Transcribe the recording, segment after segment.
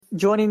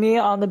Joining me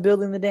on the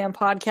Building the Dam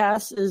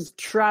podcast is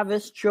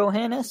Travis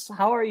Johannes.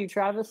 How are you,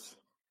 Travis?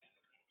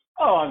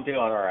 Oh, I'm doing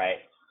all right.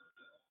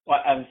 Well,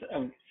 I'm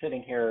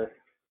sitting here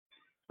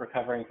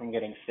recovering from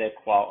getting sick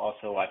while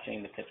also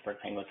watching the Pittsburgh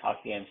Penguins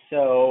hockey game.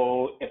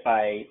 So if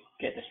I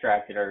get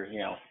distracted or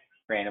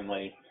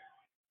randomly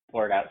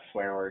blurt out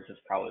swear words, it's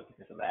probably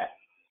because of that.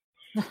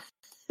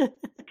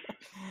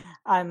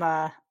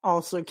 I'm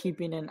also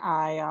keeping an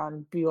eye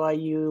on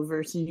BYU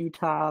versus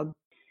Utah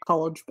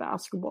college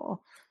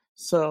basketball.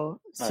 So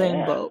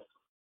same boat.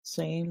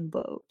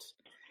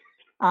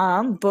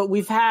 But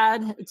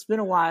it's been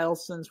a while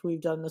since we've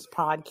done this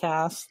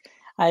podcast.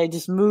 I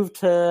just moved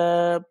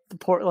to the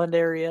Portland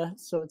area,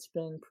 so it's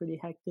been pretty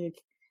hectic.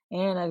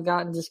 And I've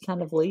gotten just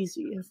kind of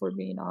lazy, if we're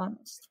being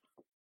honest.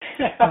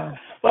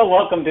 Well,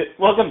 welcome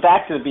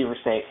back to the Beaver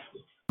State.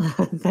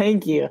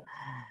 Thank you.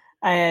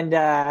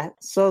 And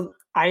so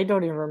I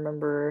don't even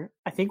remember.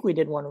 I think we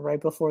did one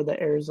right before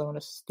the Arizona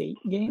State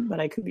game,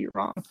 but I could be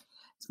wrong.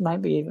 It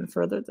might be even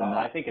further than that.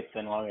 I think it's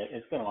been longer.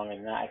 It's been longer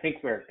than that. I think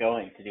we're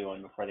going to do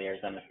one before the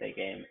Arizona State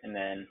game, and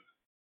then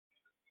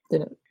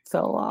it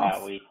fell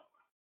off. We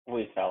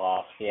fell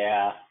off.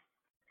 Yeah.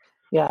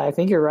 Yeah, I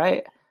think you're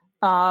right.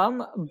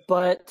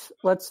 But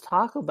let's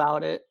talk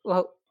about it.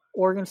 Well,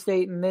 Oregon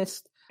State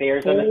missed the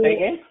Arizona State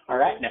game. All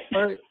right.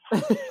 No.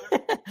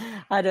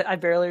 I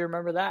barely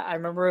remember that. I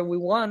remember we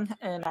won,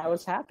 and I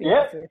was happy.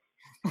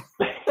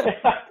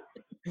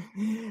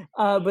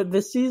 But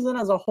the season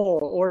as a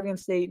whole, Oregon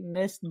State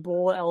missed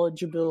bowl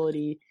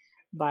eligibility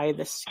by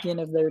the skin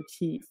of their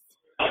teeth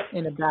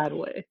in a bad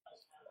way.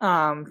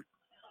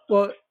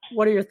 Well,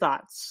 what are your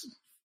thoughts?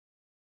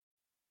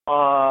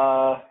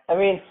 I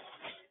mean,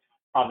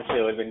 obviously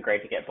it would have been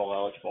great to get bowl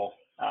eligible,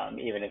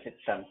 even if it's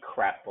some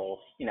crap bowl.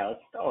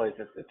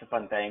 It's a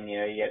fun thing.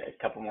 You get a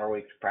couple more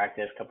weeks of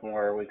practice, a couple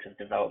more weeks of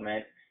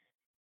development.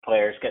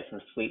 Players get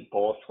some sweet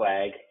bowl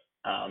swag.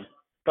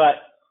 But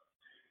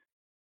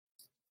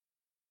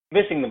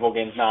missing the bowl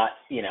game's not,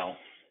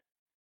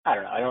 I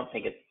don't know. I don't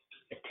think it's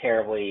a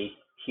terribly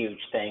huge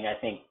thing. I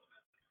think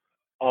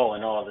all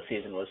in all, the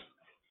season was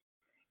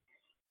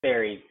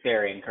very,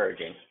 very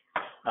encouraging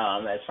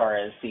as far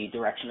as the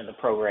direction of the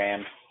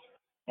program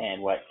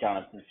and what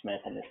Jonathan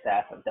Smith and his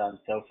staff have done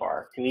so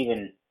far.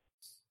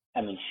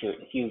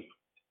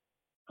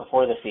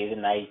 Before the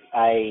season,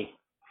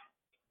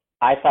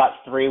 I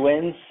thought 3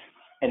 wins,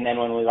 and then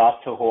when we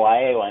lost to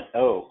Hawaii, I went,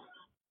 oh,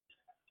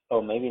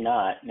 maybe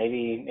not.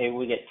 Maybe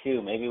we get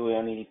 2. Maybe we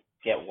only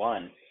get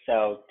 1.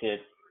 So to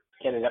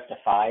get it up to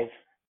 5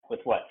 with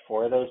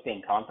 4 of those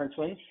being conference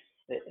wins?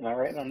 Am I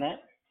right on that?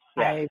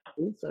 Yeah. I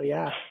believe so,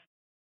 yeah.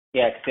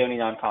 Yeah, because the only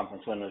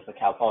non-conference win was the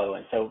Cal Poly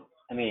win. So,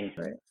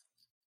 right.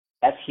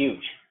 That's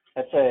huge.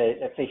 That's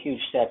a huge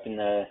step in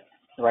the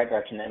right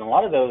direction. And a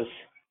lot of those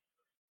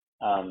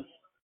are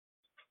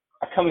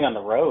coming on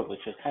the road,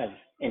 which is kind of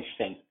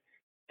interesting,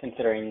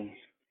 considering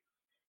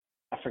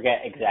I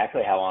forget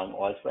exactly how long it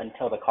was, but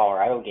until the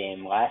Colorado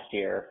game last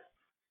year,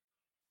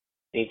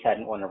 States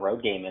hadn't won a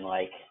road game in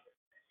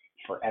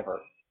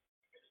forever.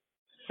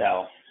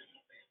 So.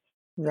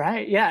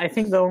 Right. Yeah, I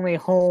think the only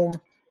home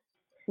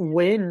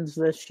wins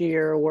this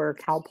year were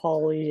Cal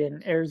Poly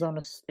and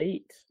Arizona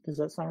State. Does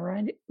that sound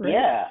right?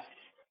 Yeah.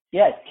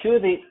 2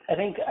 of the. I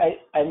think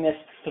I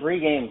missed 3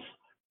 games.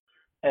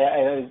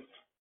 I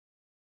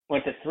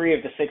went to 3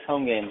 of the 6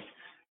 home games.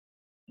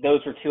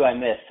 Those were 2 I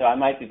missed, so I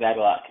might be bad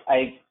luck.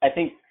 I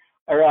think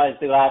I realized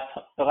the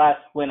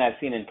last win I've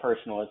seen in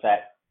person was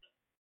that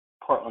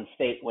Portland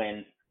State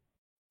win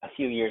a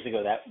few years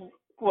ago. That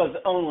was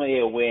only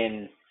a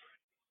win.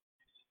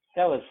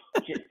 That was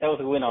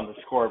a win on the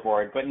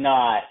scoreboard, but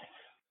not.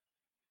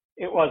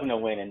 It wasn't a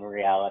win in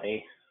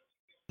reality.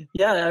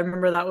 Yeah, I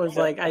remember that was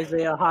like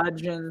Isaiah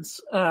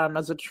Hodgins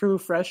as a true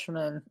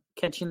freshman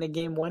catching the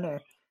game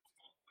winner.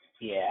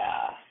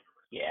 Yeah.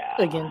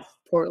 Against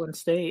Portland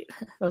State.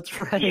 That's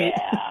right.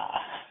 Yeah.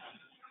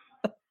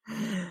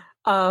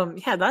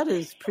 Yeah, that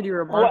is pretty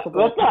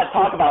remarkable. Let's not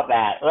talk about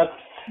that.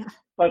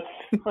 Let's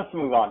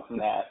move on from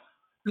that.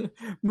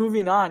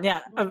 Moving on,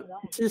 yeah.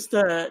 Just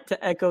to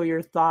echo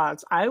your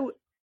thoughts,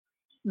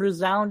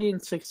 resounding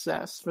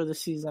success for the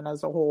season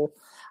as a whole.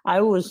 I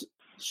was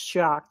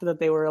shocked that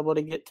they were able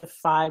to get to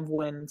 5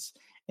 wins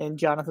in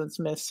Jonathan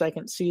Smith's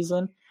second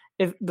season.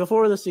 If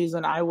before the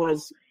season, I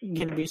was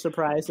going to be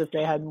surprised if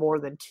they had more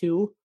than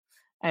 2,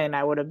 and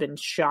I would have been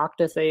shocked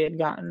if they had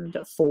gotten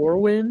to 4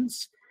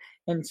 wins.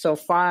 And so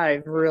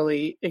 5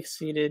 really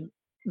exceeded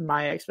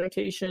my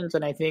expectations,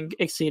 and I think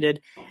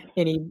exceeded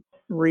any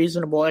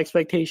reasonable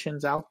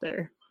expectations out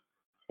there.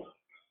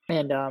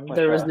 And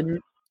there was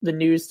the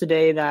news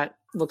today that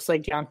looks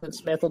like Jonathan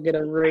Smith will get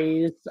a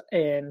raise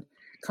and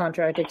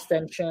contract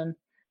extension.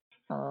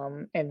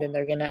 And then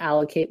they're going to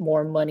allocate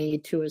more money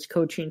to his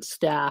coaching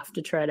staff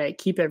to try to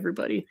keep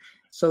everybody.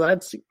 So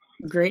that's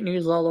great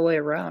news all the way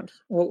around.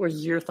 What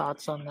was your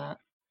thoughts on that?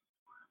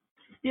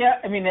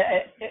 Yeah,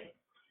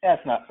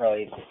 that's not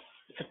really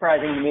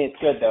surprising to me. It's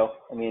good, though.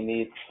 They're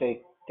going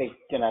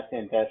to have to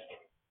invest.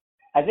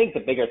 I think the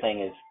bigger thing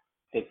is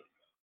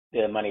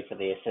the money for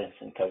the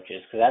assistant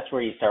coaches, because that's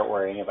where you start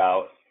worrying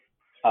about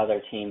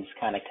other teams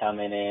kind of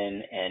coming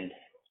in and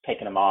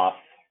taking them off.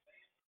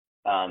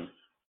 And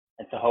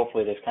so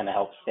hopefully this kind of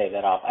helps stave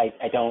that off.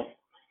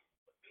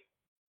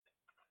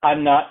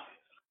 I'm not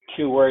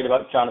too worried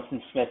about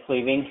Jonathan Smith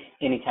leaving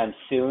anytime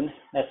soon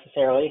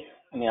necessarily.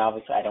 I mean,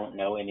 obviously I don't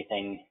know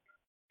anything.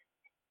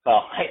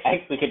 Well,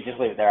 we could just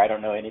leave it there. I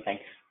don't know anything,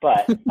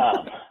 but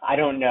I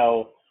don't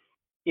know,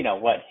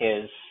 what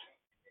his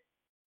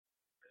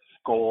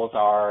goals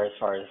are as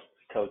far as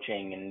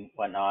coaching and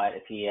whatnot.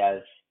 If he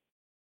has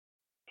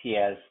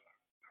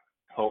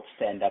hopes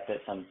to end up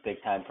at some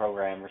big time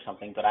program or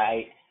something, but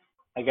I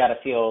gotta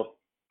feel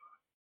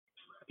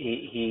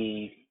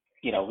he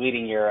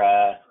leading your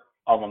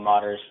alma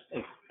mater's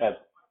it's a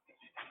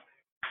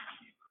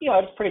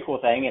pretty cool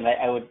thing, and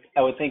I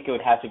would think it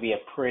would have to be a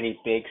pretty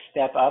big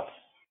step up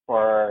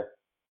for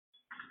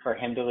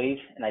him to leave,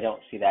 and I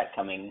don't see that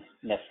coming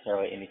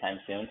necessarily anytime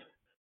soon.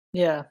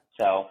 Yeah.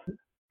 So,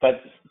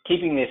 but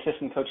keeping the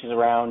assistant coaches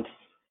around,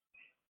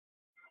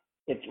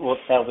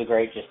 that'll be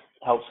great. Just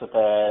helps with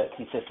the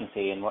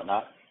consistency and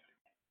whatnot.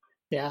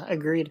 Yeah,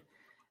 agreed.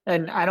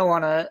 And I don't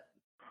want to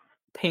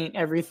paint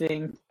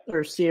everything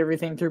or see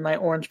everything through my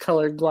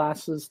orange-colored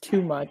glasses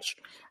too much.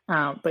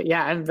 But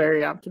yeah, I'm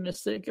very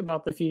optimistic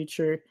about the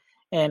future.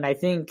 And I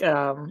think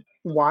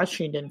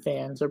Washington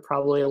fans are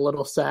probably a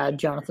little sad.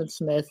 Jonathan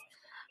Smith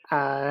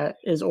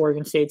is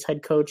Oregon State's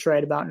head coach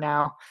right about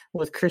now,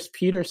 with Chris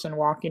Petersen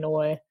walking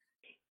away.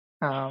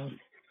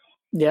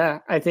 Yeah,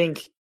 I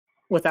think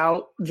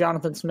without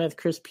Jonathan Smith,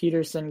 Chris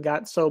Petersen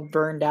got so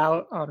burned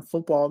out on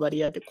football that he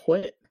had to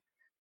quit.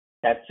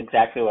 That's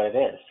exactly what it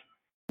is.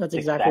 That's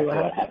exactly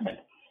what happened.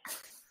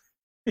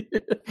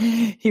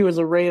 He was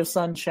a ray of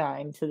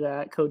sunshine to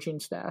that coaching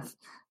staff.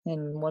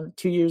 And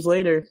 2 years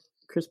later,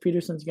 Chris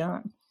Petersen's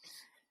gone.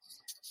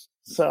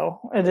 So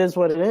it is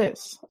what it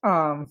is.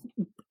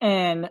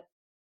 And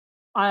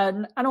I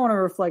don't want to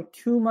reflect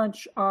too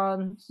much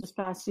on this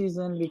past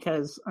season,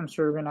 because I'm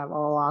sure we're going to have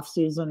all off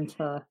season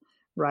to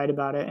write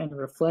about it and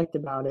reflect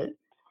about it.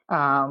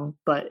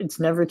 But it's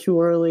never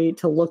too early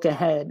to look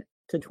ahead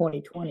to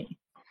 2020.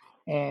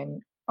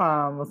 And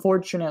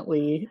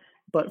fortunately,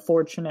 but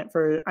fortunate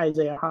for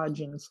Isaiah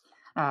Hodgins,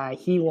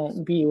 he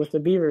won't be with the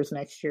Beavers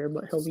next year,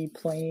 but he'll be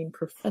playing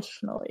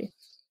professionally.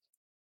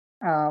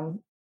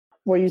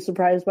 Were you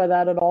surprised by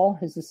that at all?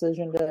 His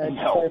decision to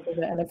play for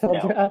the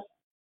NFL draft?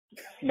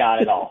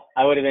 Not at all.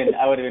 I would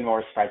have been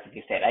more surprised if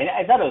he stayed.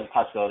 I thought it was a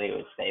possibility he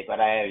would stay, but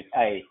I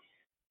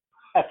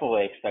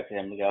fully expected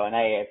him to go, and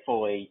I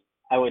think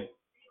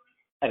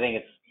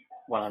it's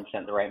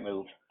 100% the right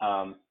move.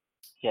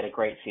 He had a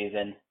great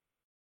season.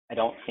 I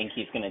don't think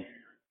he's going to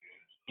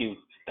do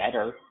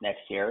better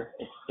next year.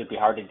 It'd be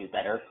hard to do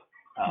better.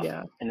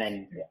 And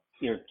then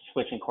you're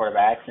switching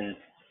quarterbacks, and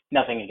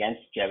nothing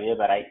against Gebbia,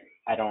 but I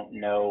don't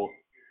know.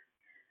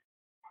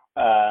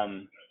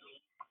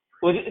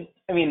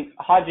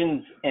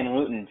 Hodgins and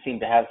Luton seem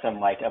to have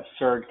some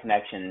absurd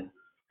connection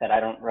that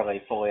I don't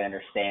really fully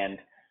understand,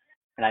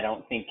 and I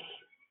don't think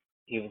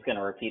he was going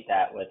to repeat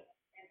that with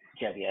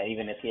Gebbia.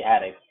 Even if he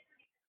had a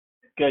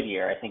good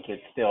year, I think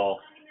he'd still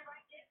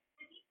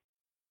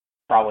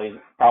probably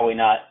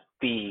not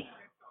be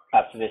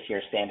up to this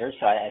year's standards.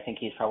 So I think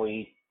he's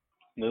probably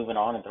moving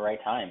on at the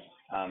right time.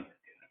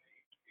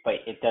 But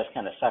it does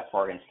kind of suck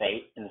for Oregon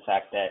State in the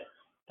fact that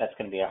that's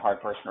going to be a hard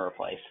person to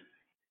replace. He's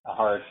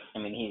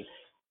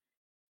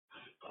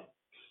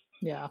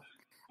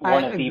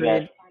one of the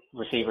best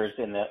receivers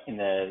in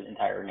the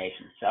entire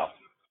nation. So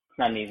it's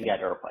not an easy guy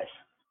to replace.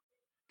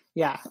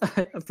 Yeah,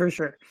 for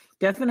sure.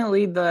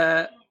 Definitely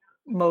the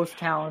most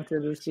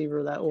talented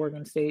receiver that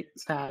Oregon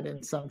State's had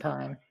in some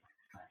time.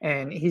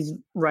 And he's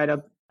right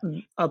up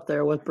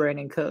there with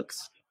Brandon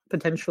Cooks,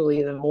 potentially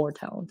even more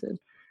talented.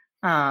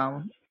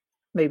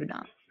 Maybe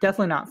not.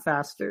 Definitely not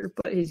faster,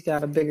 but he's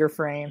got a bigger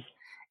frame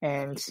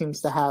and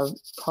seems to have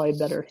probably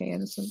better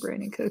hands than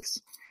Brandon Cooks.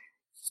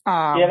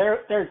 They're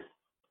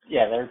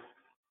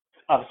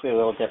obviously a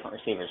little different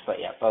receivers, but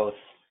yeah, both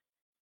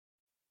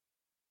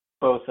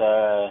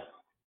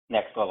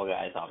next level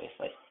guys,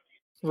 obviously.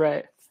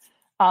 Right.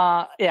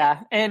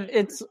 And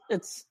it's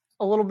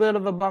a little bit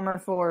of a bummer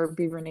for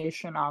Beaver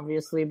Nation,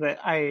 obviously, but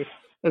I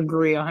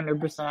agree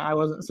 100%. I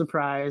wasn't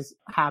surprised.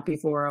 Happy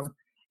for him.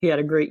 He had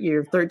a great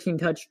year, 13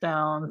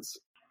 touchdowns,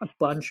 a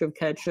bunch of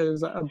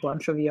catches, a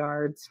bunch of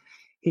yards.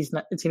 It's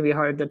going to be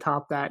hard to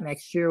top that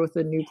next year with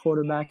a new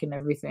quarterback and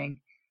everything.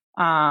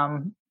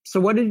 So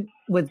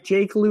with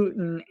Jake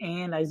Luton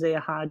and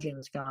Isaiah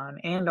Hodgins gone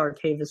and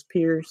Artavis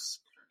Pierce,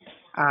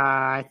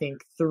 I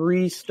think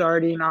 3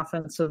 starting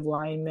offensive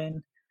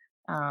linemen.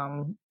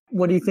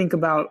 What do you think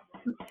about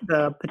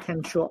the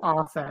potential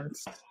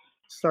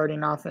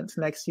starting offense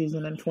next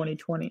season in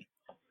 2020?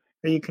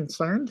 Are you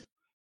concerned?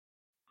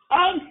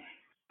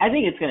 I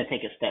think it's going to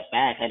take a step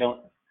back. I don't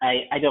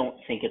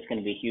think it's going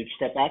to be a huge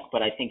step back,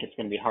 but I think it's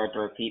going to be hard to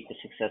repeat the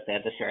success they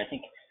had this year. I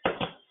think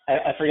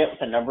I forget what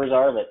the numbers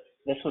are, but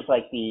this was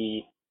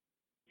the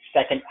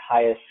second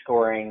highest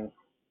scoring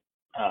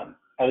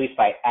at least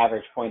by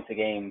average points a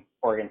game,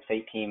 Oregon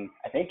State team,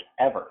 I think,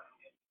 ever.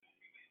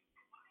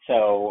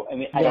 So, I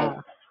mean, I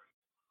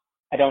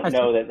don't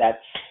know that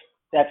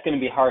that's going to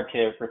be hard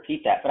to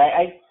repeat that. But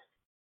I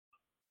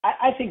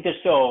think there's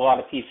still a lot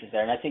of pieces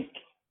there, and I think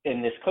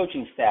in this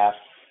coaching staff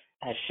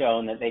has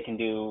shown that they can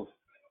do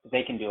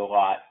a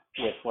lot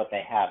with what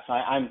they have. So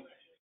I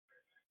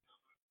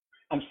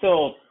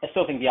still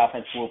think the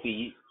offense will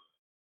be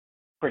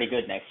pretty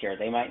good next year.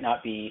 They might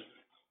not be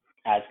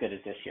as good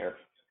as this year,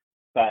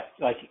 but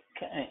like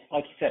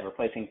you said,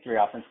 replacing 3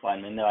 offensive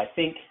linemen. Though I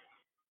think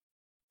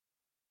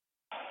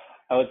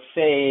I would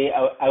say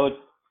I would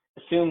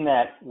assume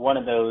that one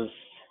of those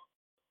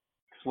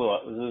will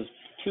lose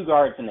 2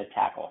 guards and a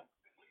tackle.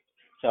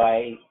 So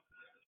I'm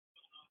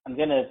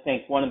gonna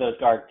think one of those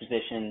guard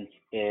positions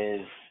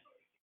is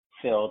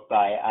filled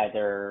by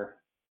either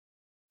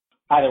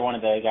one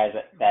of the guys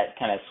that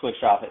kind of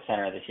switched off at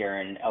center this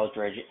year in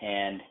Eldridge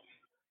and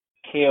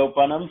K.O.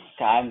 Bunham.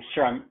 I'm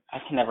sure I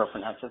can never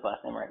pronounce his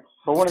last name right.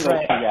 But one of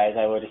those 2 guys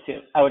I would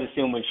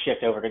assume would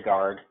shift over to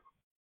guard.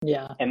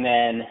 Yeah. And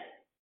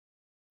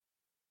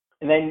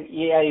then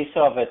you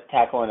still have a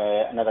tackle and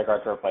another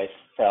guard to replace.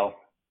 So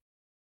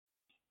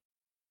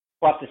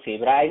we'll have to see.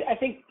 But I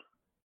think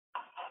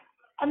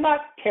I'm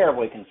not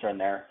terribly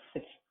concerned there.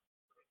 It's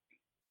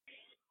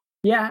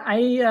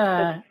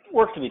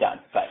work to be done,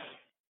 but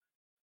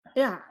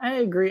yeah, I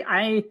agree.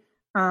 I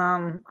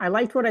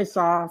liked what I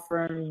saw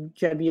from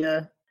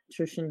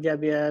Tristan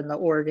Gebbia in the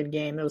Oregon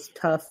game. It was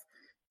tough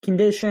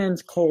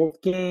conditions, cold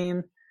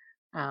game,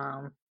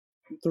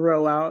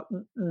 throw out,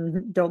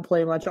 don't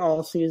play much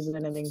all season,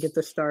 and then get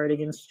the start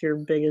against your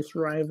biggest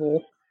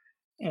rival.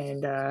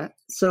 And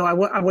so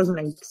I wasn't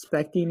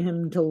expecting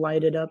him to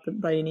light it up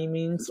by any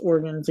means.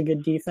 Oregon's a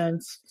good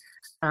defense,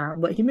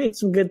 but he made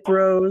some good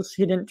throws.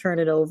 He didn't turn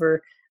it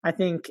over. I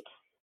think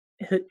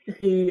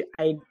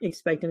I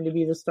expect him to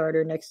be the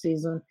starter next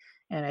season,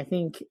 and I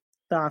think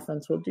the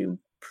offense will do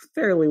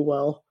fairly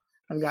well.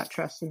 I've got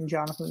trust in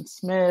Jonathan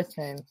Smith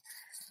and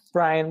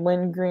Brian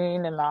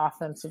Lindgren and the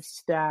offensive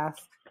staff.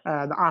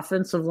 The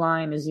offensive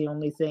line is the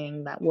only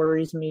thing that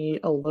worries me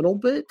a little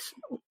bit,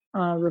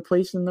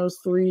 replacing those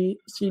 3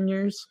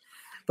 seniors,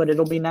 but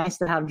it'll be nice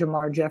to have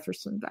Jamar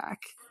Jefferson back.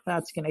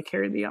 That's going to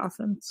carry the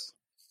offense.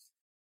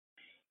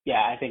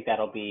 Yeah, I think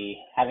that'll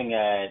be having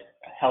a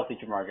healthy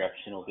Jamar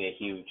Jefferson will be a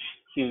huge,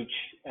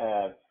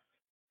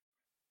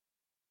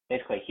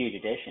 basically a huge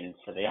addition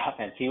for the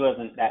offense. He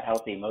wasn't that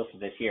healthy most of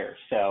this year,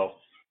 so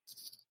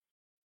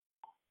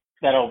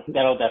that'll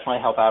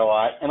definitely help out a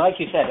lot. And like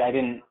you said,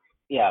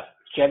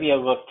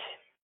 Gebbia looked.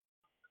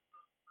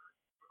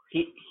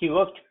 He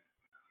looked.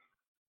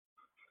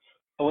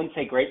 I wouldn't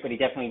say great, but he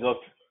definitely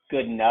looked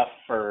good enough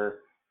for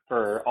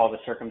all the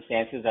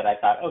circumstances that I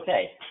thought,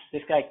 okay,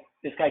 this guy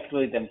could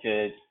lead them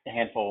to a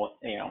handful.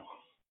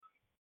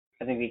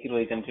 I think he could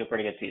lead them to a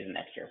pretty good season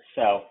next year.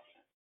 So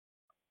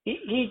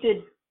he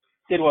did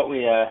what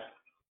we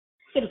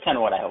did kind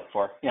of what I hoped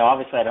for.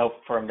 Obviously I'd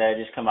hoped for him to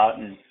just come out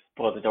and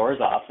blow the doors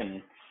off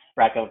and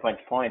rack up a bunch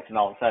of points, and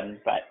all of a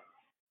sudden, but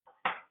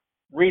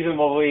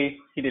reasonably,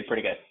 he did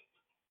pretty good.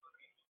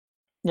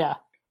 Yeah,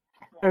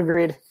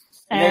 agreed.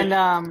 And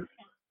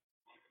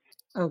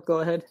go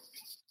ahead.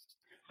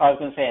 I was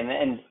going to say,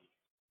 and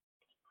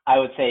I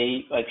would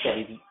say, like I said,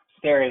 he's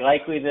very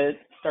likely the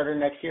starter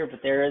next year,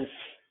 but there is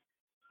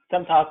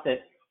some talk that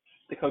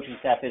the coaching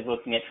staff is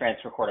looking at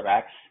transfer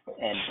quarterbacks,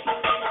 and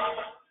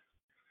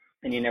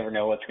you never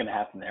know what's going to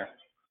happen there.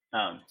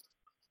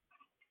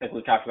 Like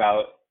we talked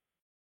about,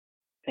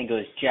 I think it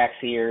was Jack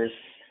Sears.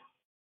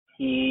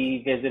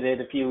 He visited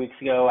a few weeks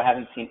ago. I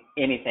haven't seen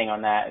anything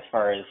on that as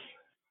far as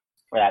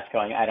where that's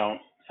going.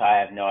 So I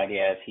have no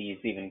idea if he's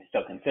even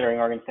still considering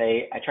Oregon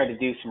State. I tried to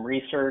do some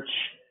research,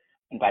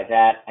 and by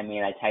that, I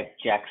mean I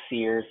typed Jack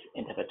Sears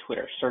into the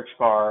Twitter search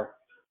bar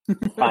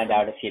to find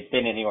out if he had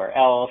been anywhere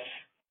else,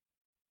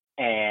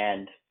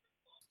 and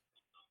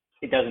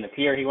it doesn't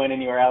appear he went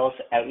anywhere else,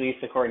 at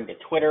least according to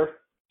Twitter.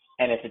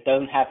 And if it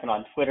doesn't happen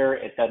on Twitter,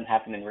 it doesn't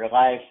happen in real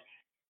life.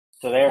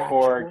 So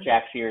therefore,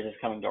 Jack Sears is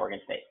coming to Oregon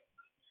State.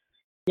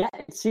 Yeah,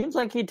 it seems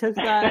like he took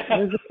that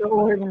visit to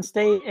Oregon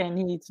State, and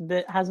he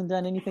hasn't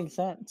done anything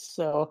since.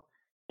 So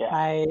yeah.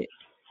 I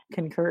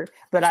concur.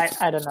 But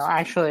I don't know.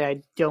 Actually,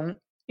 I don't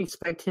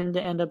expect him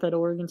to end up at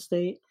Oregon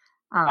State.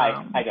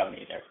 I don't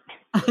either.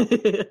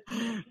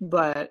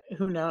 But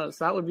who knows?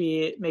 That would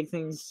make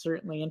things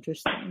certainly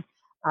interesting.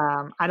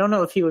 I don't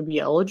know if he would be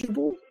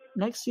eligible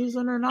next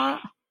season or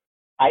not.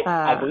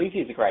 I believe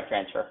he's a grad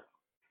transfer.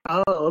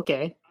 Oh,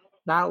 okay.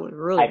 That would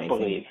really make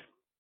things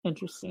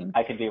interesting.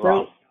 I could be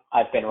wrong.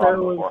 I've been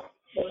wrong before.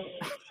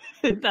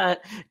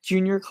 That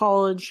junior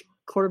college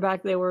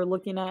quarterback they were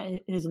looking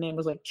at, his name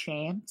was like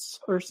Chance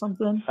or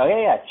something. Oh,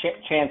 yeah.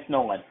 Chance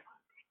Nolan.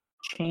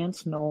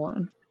 Chance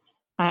Nolan.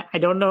 I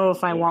don't know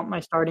if I want my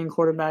starting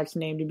quarterback's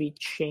name to be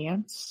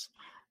Chance,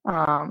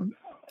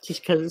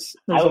 just because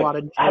there's a lot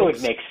of jokes. I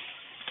would make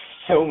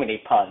so many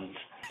puns.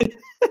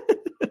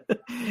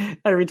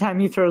 Every time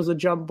he throws a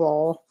jump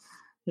ball,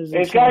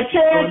 it's got a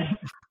chance!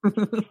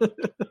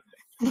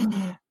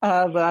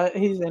 But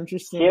he's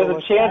interesting. He has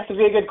a chance to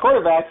be a good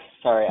quarterback.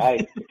 Sorry,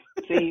 I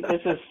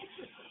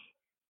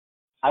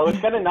was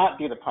gonna not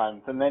do the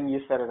puns, and then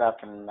you set it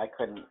up, and I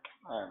couldn't.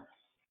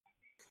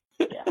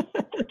 Yeah.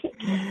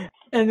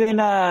 And then,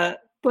 that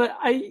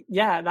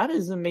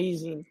is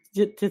amazing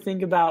to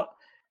think about.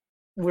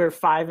 We're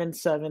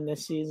 5-7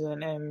 this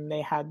season, and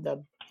they had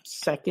the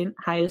second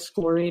highest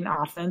scoring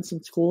offense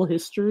in school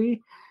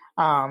history.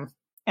 And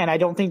I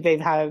don't think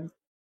they've had.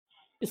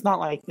 It's not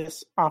like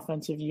this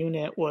offensive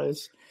unit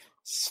was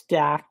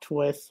stacked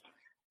with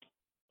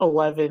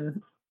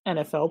 11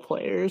 NFL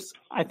players.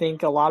 I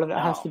think a lot of it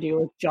has to do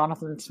with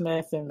Jonathan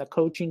Smith and the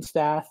coaching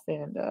staff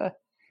and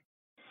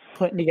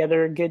putting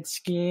together a good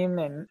scheme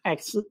and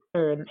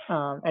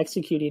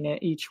executing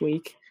it each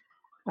week.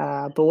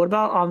 But what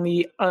about on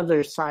the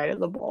other side of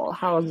the ball?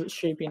 How is it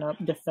shaping up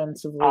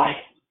defensively?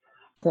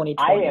 2020.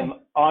 I am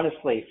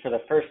honestly, for the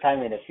first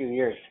time in a few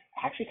years,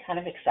 actually kind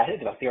of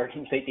excited about the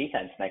Oregon State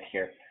defense next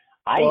year.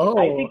 I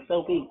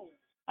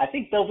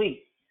think they'll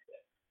be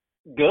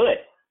good,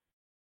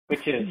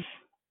 which is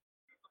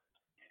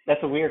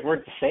that's a weird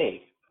word to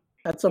say.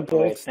 That's a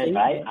bold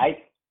statement.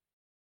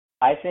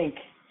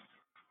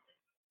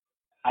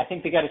 I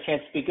think they got a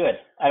chance to be good.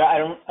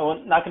 I'm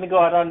not going to go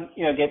out on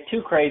get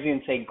too crazy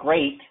and say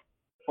great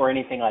or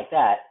anything like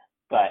that,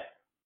 but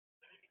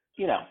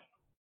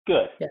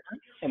good. Yeah.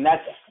 And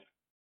that's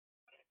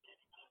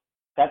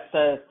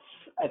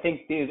I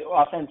think the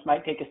offense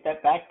might take a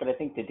step back, but I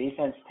think the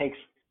defense takes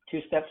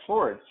 2 steps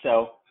forward.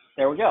 So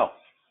there we go.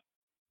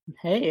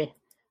 Hey,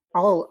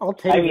 I'll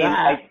take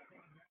that.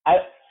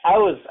 I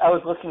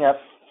was looking up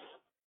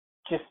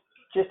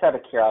just out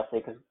of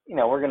curiosity because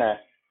we're gonna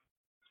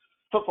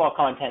football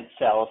content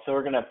sells, so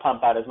we're gonna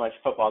pump out as much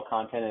football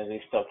content as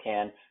we still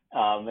can,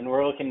 and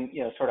we're looking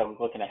sort of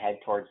looking ahead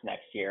towards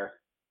next year.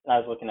 And I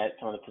was looking at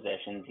some of the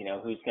positions,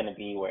 who's going to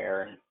be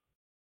where. And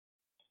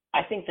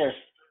I think there's,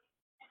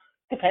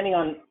 depending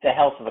on the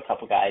health of a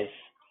couple guys,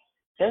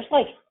 there's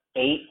like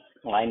 8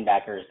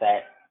 linebackers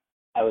that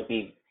I would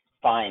be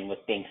fine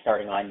with being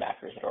starting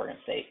linebackers at Oregon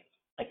State.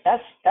 Like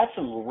that's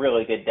some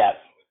really good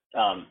depth.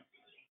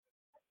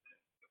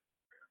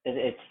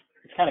 It's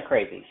kind of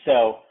crazy.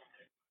 So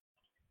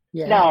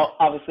now,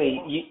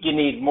 obviously, you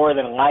need more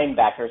than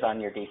linebackers on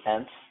your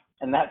defense,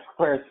 and that's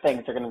where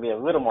things are going to be a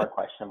little more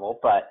questionable.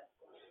 But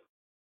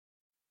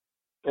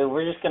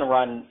we're just going to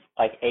run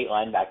like 8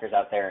 linebackers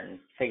out there and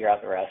figure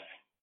out the rest.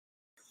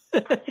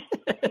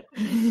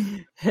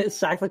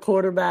 Sack the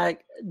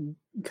quarterback,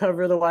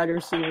 cover the wide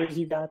receivers.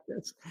 You got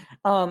this.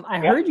 I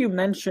heard you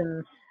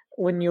mention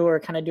when you were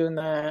kind of doing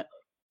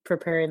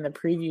preparing the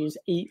previews,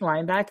 8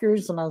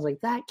 linebackers, and I was like,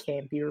 that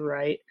can't be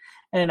right.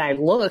 And I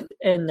looked,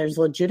 and there's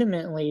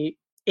legitimately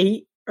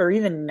 8 or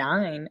even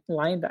 9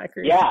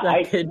 linebackers. Yeah,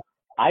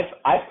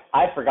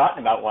 I've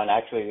forgotten about one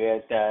actually. We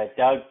had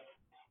Doug.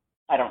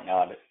 I don't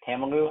know,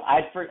 Tamalu.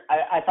 I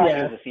thought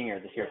he was a senior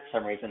this year for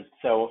some reason.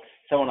 So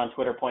someone on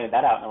Twitter pointed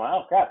that out, and I went,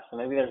 oh crap! So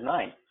maybe there's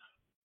 9.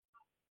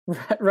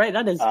 Right,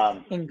 that is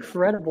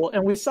incredible.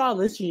 And we saw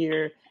this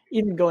year,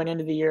 even going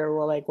into the year,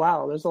 we're like,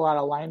 wow, there's a lot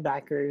of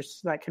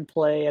linebackers that can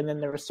play. And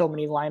then there were so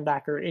many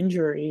linebacker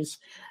injuries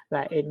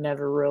that it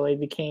never really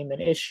became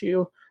an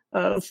issue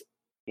of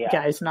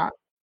guys not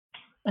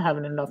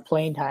having enough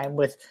playing time,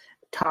 with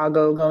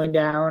Tago going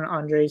down,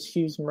 Andres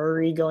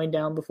Hughes-Murray going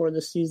down before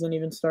the season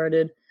even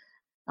started,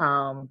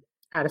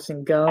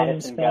 Addison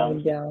Gomes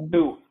going down.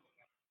 Who,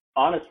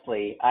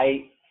 honestly,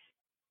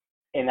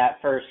 in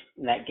that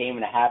game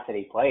and a half that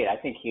he played, I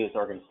think he was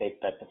Oregon State's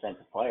best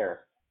defensive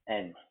player.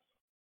 And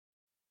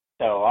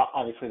so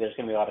obviously there's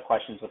going to be a lot of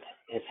questions with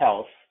his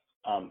health.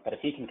 But if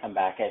he can come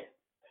back at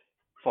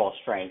full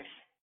strength,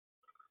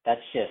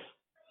 that's just,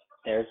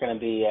 they're going to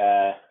be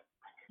a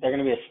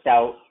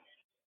stout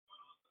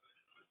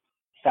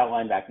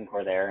linebacking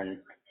core there. And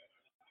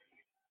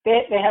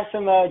they have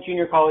some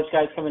junior college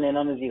guys coming in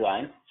on the Z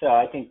line. So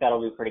I think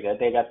that'll be pretty good.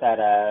 They got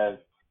that,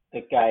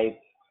 the guy,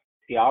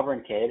 the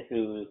Auburn kid,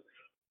 who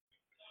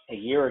a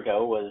year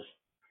ago was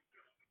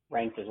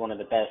ranked as one of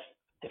the best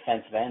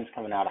defensive ends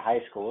coming out of high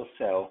school.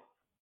 So,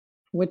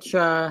 which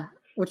guy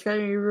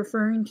are you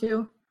referring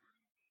to?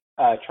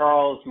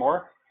 Charles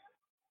Moore.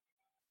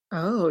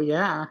 Oh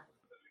yeah.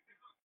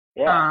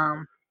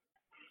 Yeah.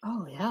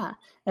 Oh yeah.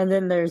 And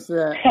then there's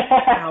the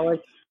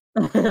Alex.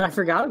 I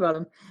forgot about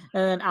him.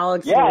 And then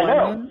Alex. Yeah,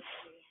 Lemon.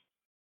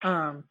 I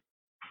know.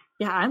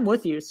 Yeah, I'm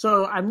with you.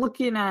 So I'm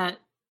looking at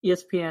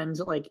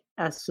ESPN's like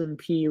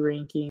S&P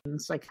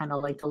rankings. I kind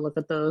of like to look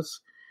at those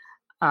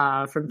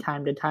from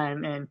time to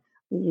time. And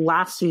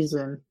last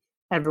season,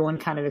 everyone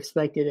kind of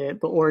expected it,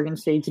 but Oregon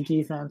State's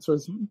defense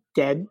was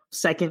dead,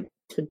 second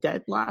to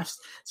dead last.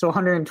 So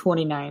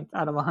 129th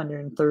out of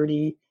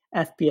 130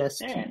 FBS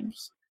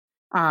teams.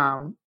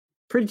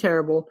 Pretty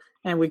terrible.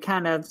 And we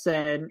kind of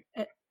said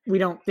we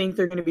don't think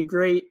they're going to be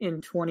great in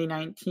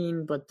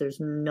 2019, but there's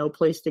no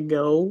place to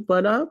go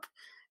but up.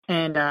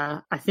 And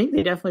I think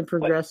they definitely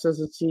progressed as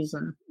the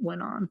season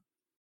went on.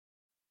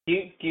 Do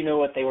you know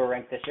what they were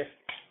ranked this year?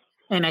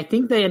 And I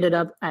think they ended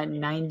up at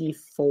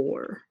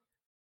 94.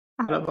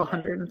 out of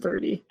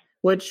 130,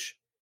 which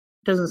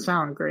doesn't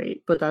sound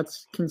great, but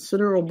that's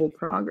considerable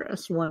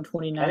progress. That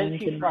 129 is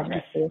to huge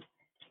progress. 94.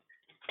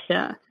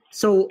 Yeah.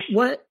 So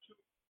what?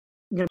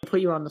 I'm going to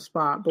put you on the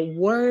spot, but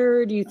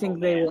where do you think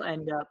they will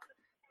end up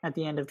at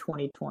the end of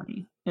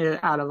 2020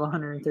 out of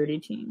 130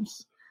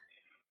 teams?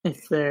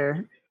 If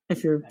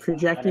you're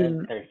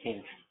projecting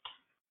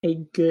a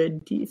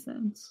good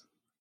defense.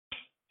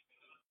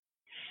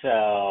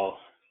 So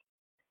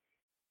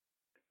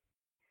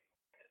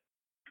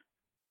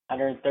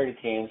 130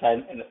 teams.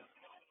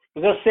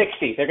 We go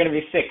 60. They're going to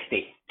be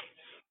 60.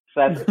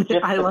 So that's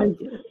just I like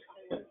it.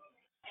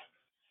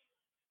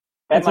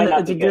 That might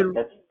not be good.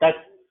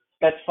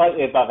 That's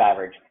slightly above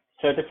average.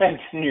 So it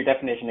depends on your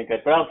definition of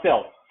good, but I'll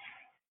still.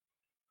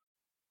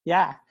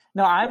 Yeah.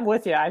 No, I'm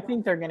with you. I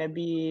think they're going to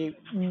be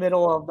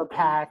middle of the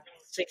pack,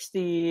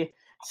 60,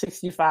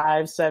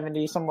 65,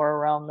 70, somewhere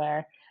around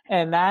there.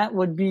 And that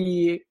would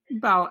be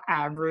about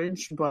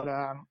average, but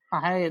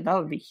that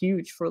would be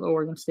huge for the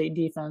Oregon State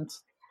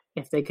defense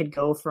if they could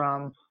go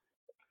from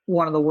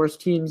one of the worst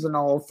teams in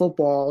all of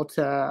football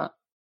to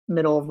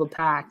middle of the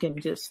pack in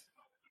just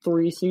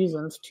 2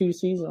 seasons.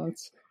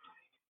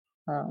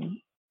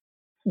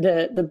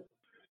 The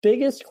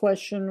biggest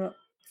question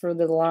for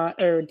the line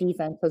or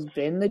defense has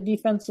been the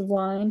defensive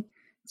line.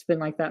 It's been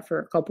like that for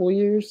a couple of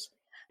years.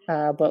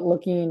 But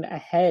looking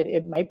ahead,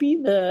 it might be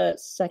the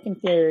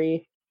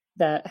secondary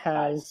that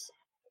has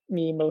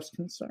me most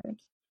concerned.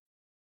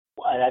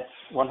 Well, that's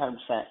 100%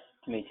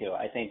 to me too.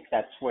 I think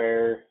that's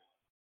where,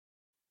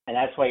 and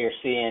that's why you're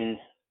seeing,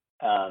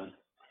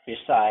 you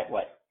saw it,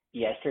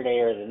 yesterday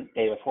or the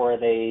day before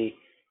they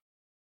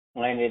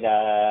landed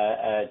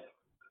a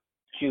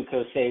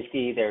JUCO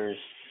safety. There's,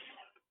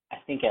 I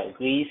think,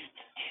 at least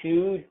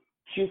 2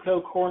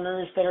 JUCO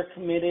corners that are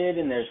committed,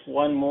 and there's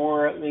one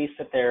more at least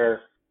that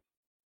they're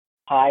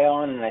high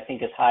on, and I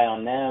think is high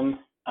on them.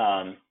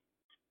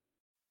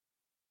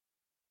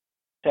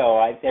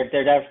 So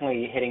they're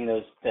definitely hitting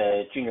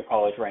the junior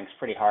college ranks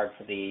pretty hard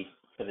for the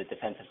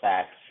defensive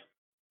backs.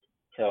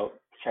 So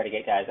try to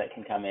get guys that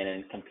can come in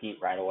and compete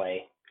right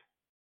away.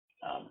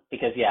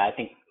 Because I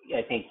think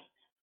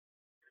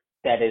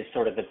that is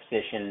sort of the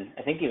position.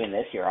 I think even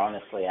this year,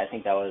 honestly, I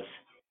think that was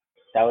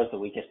the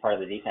weakest part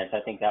of the defense.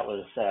 I think that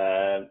was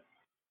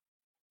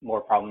more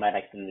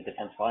problematic than the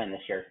defensive line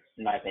this year,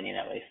 in my opinion,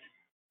 at least.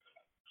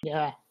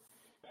 Yeah,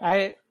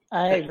 I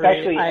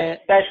agree.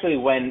 Especially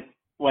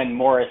when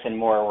Morris and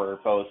Moore were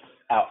both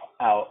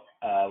out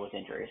with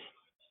injuries.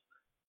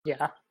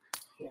 Yeah,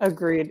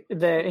 agreed.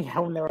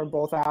 When they were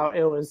both out,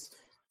 it was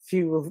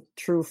few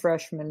true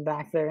freshmen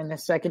back there in the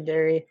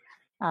secondary.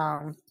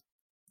 And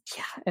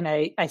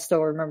I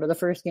still remember the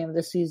first game of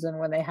the season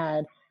when they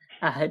had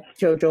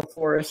JoJo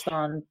Forrest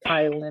on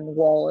Kylan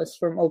Wallace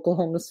from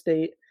Oklahoma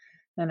State,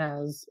 and I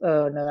was,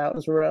 oh no, that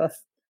was rough.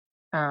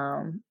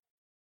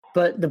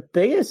 But the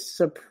biggest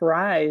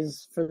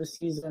surprise for the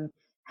season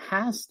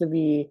has to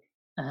be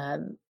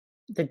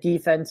the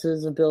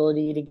defense's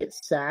ability to get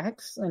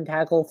sacks and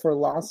tackle for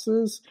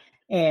losses,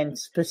 and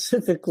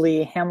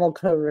specifically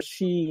Hamilcar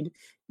Rashed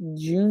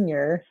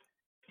Jr.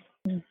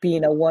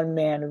 being a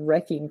one-man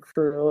wrecking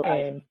crew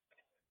and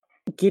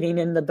getting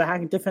in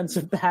the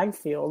defensive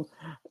backfield.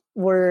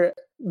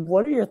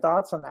 What are your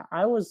thoughts on that?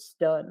 I was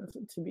stunned,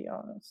 to be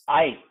honest.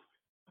 100%,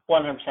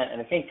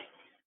 and I think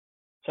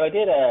so. I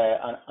did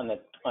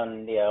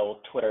on the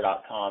old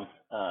Twitter.com.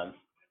 I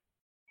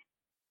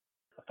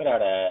put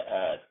out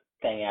a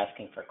thing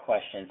asking for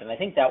questions, and I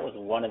think that was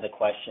one of the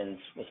questions.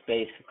 Was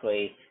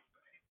basically,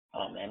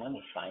 oh man, let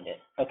me find it.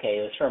 Okay,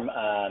 it was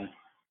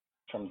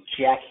from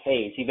Jack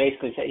Hayes. He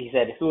basically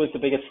said, who was the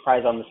biggest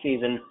surprise on the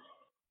season,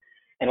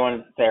 and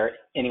was there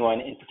anyone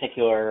in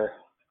particular,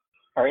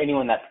 or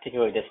anyone that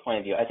particularly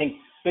disappointed you? I think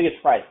biggest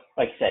surprise,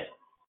 like you said,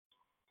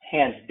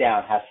 hands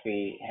down, has to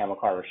be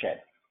Hamilcar Rashed.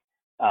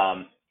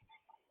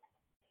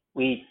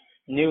 We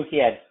knew he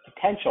had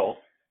potential.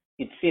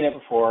 He'd seen it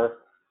before,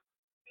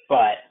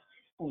 but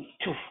he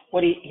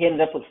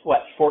ended up with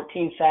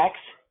 14 sacks,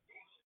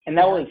 and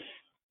that was,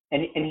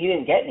 and he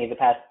didn't get any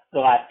the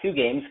last 2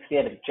 games because he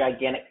had a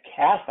gigantic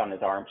cast on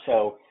his arm.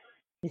 So,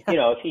 if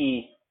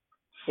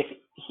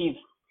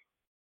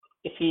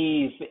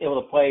he's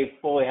able to play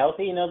fully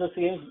healthy, those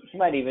games, he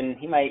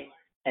might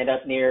end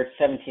up near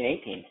 17,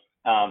 18.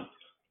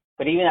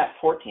 But even at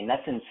 14,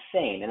 that's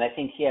insane. And I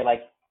think he had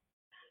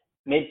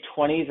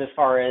mid-20s as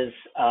far as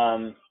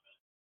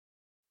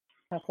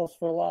tackles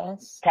for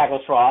loss.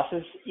 Tackles for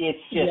losses. It's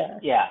just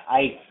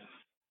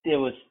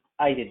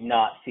I did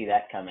not see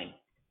that coming.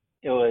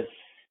 It was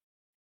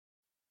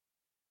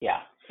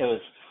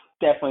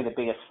definitely the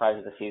biggest surprise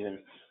of the season.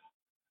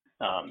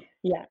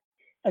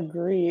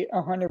 Agree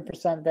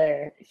 100%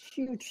 there.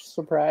 Huge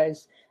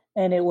surprise,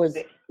 and it was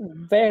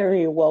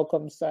very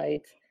welcome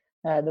sight.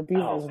 The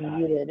Beavers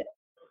needed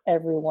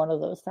every one of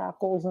those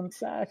tackles and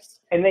sacks.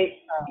 And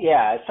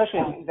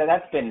especially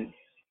that's been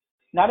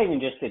not even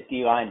just the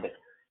D line, but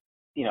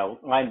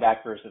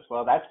linebackers as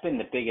well. That's been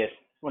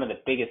one of the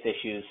biggest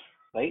issues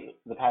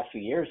the past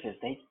few years is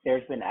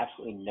there's been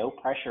absolutely no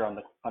pressure on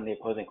the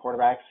opposing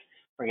quarterbacks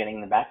were getting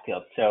in the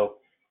backfield. So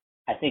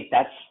I think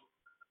that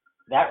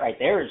right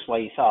there is why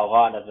you saw a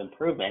lot of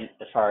improvement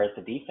as far as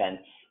the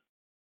defense.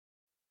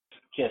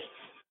 Just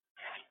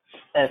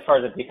as far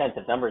as the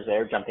defensive numbers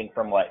there, jumping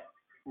from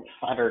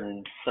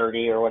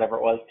 130 or whatever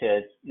it was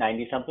to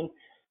 90 something.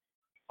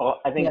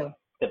 Well, I think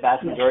the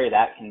vast majority of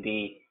that can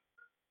be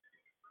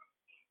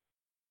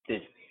the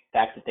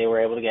fact that they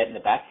were able to get in the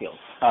backfield.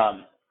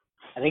 I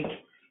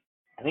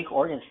think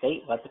Oregon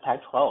State led the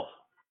Pac-12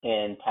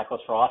 in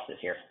tackles for loss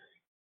this year.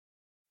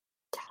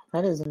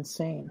 That is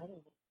insane.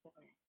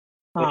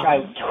 Which I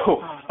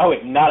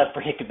would not have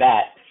predicted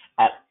that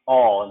at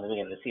all in the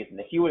beginning of the season.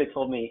 If you would have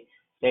told me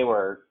they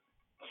were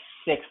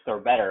sixth or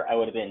better, I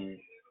would have been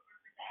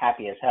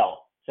happy as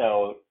hell.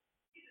 So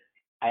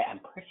I'm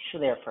pretty sure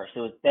they were first. It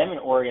was them and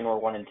Oregon were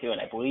 1 and 2,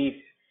 and I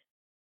believe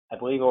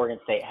Oregon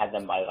State had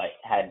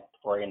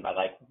Oregon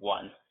by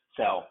 1.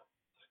 So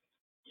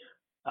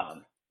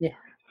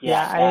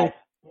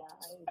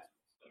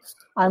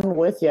I'm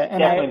with you.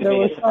 And there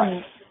was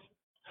some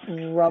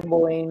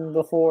rumbling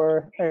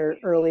before or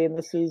early in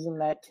the season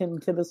that Tim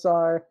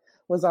Tibesar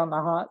was on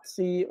the hot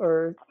seat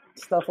or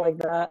stuff like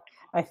that.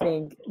 I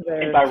think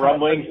and by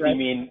rumblings, do you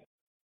mean?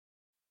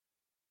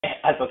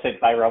 As I said,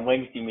 by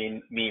rumblings, do you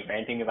mean me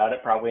ranting about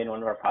it probably in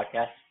one of our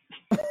podcasts?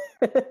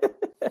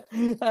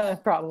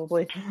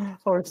 Probably,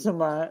 or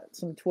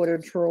some Twitter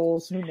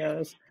trolls, who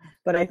knows?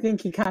 But I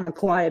think he kind of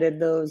quieted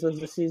those as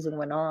the season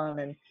went on,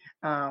 and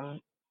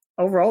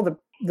overall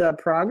the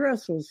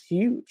progress was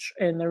huge,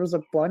 and there was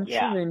a bunch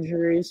of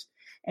injuries,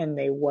 and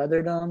they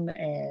weathered them,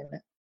 and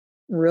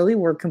really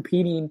were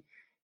competing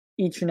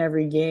each and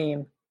every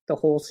game the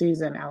whole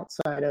season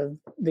outside of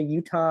the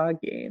Utah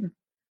game,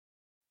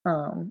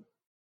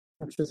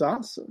 which was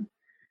awesome.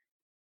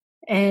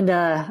 And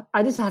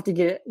I just have to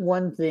get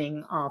one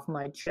thing off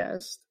my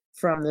chest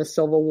from the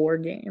Civil War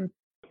game.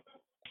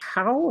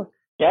 How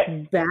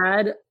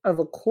bad of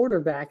a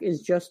quarterback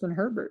is Justin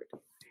Herbert?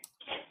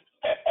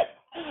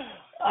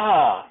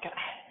 Oh,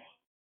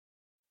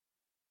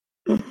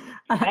 God.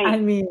 I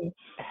mean,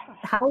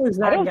 how is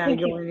that guy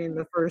going in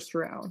the first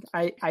round?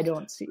 I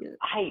don't see it.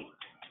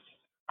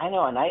 I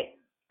know, and I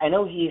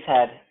know he's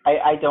had.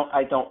 I don't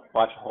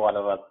watch a whole lot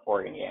of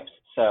Oregon games,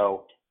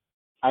 so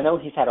I know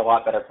he's had a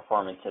lot better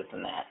performances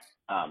than that.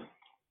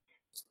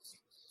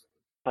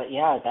 But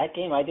yeah, that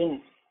game I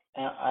didn't.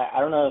 I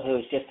don't know if it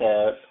was just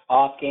a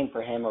off game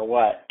for him or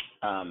what.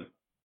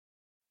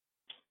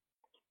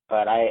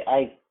 But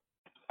I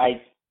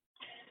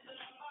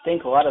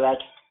think a lot of that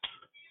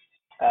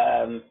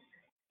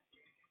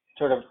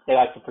sort of, they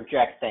like to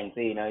project things.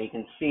 You know, you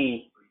can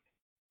see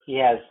he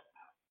has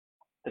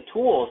the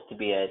tools to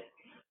be a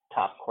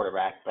top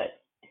quarterback,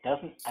 but it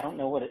doesn't. I don't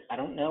know what if it's. I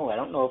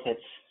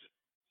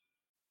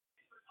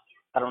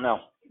don't know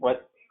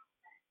what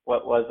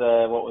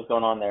was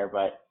going on there,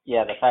 but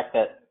yeah, the fact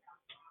that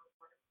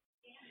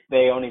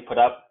they only put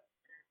up,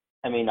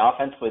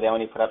 offensively they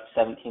only put up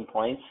 17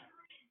 points.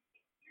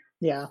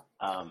 Yeah.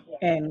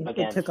 And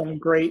it took them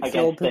great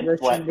field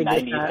position to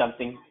 90 get that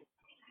something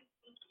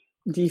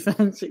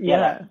defense.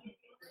 Yeah.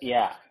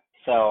 Yeah.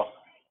 So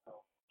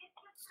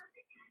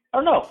I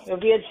don't know. It'll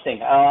be interesting.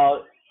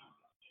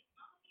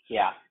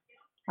 Yeah.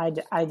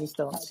 I just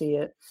don't see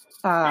it.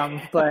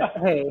 But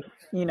hey,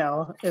 you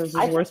know, it was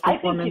his worst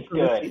performance of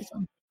the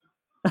season.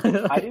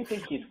 I do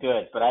think he's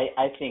good, but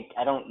I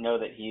don't know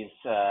that he's.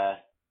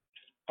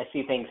 I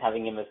see things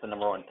having him as the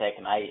number 1 pick,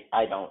 and I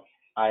don't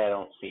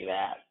see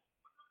that.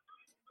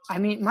 I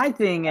mean, my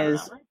thing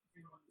is,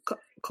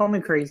 call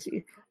me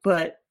crazy,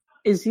 but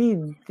is he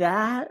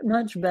that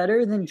much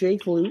better than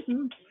Jake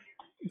Luton?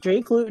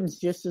 Jake Luton's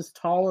just as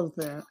tall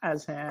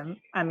as him.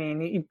 I mean,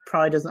 he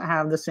probably doesn't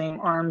have the same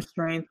arm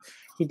strength.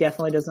 He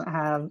definitely doesn't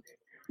have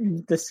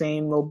the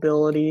same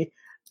mobility.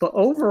 But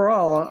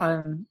overall,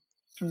 I'm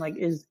like,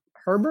 is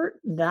Herbert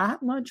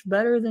that much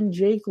better than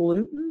Jake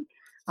Luton?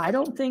 I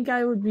don't think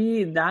I would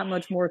be that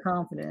much more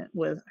confident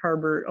with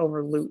Herbert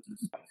over Luton.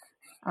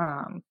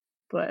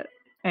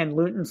 And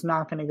Luton's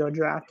not going to go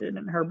drafted,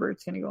 and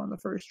Herbert's going to go in the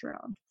first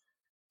round.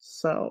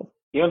 So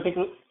you don't think?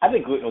 I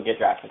think Luton will get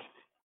drafted.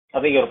 I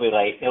think it'll be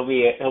late. I'm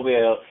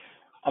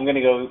going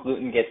to go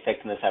Luton gets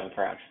picked in the 7th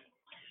round.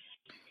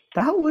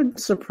 That would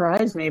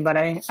surprise me, but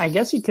I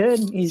guess he could.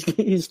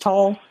 He's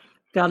tall,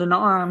 got an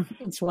arm.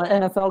 It's what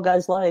NFL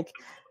guys like.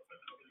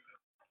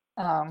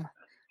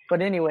 But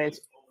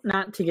anyways,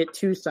 not to get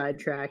too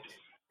sidetracked,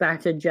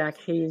 back to Jack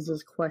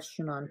Hayes'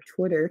 question on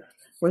Twitter.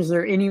 Was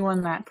there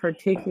anyone that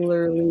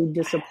particularly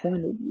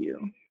disappointed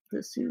you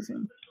this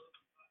season?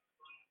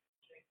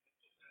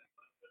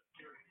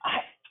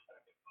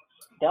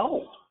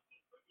 No.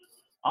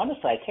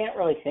 Honestly, I can't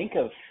really think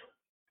of.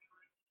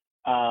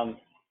 I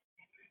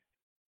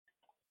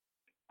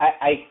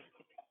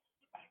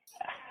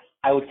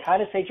would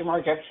kind of say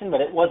Jamar Jefferson,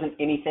 but it wasn't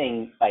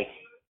anything like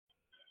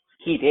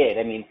he did.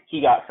 I mean, he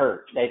got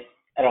hurt. So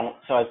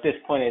I was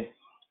disappointed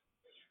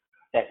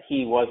that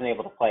he wasn't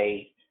able to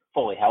play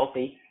fully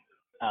healthy.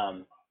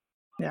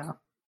 Yeah.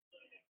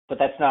 But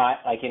that's not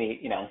like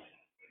any,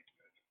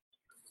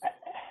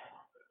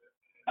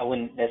 I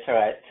wouldn't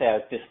necessarily say I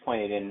was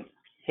disappointed in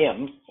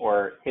him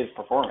or his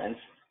performance.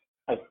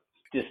 I was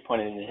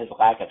disappointed in his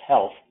lack of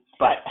health.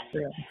 But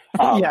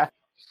yeah,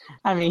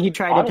 I mean, he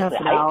tried honestly, to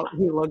tough it out.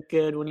 He looked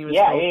good when he was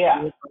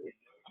healthy.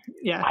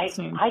 Yeah. I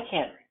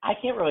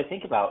can't really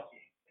think about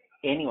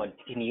anyone.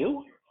 Can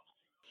you?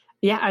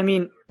 Yeah, I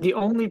mean, the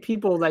only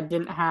people that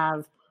didn't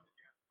have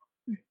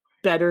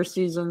better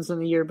seasons than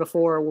the year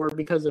before were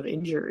because of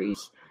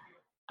injuries.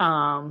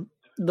 The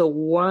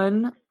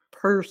one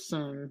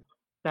person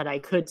that I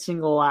could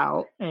single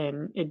out,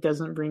 and it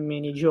doesn't bring me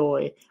any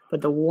joy,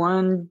 but the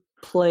one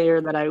player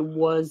that I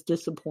was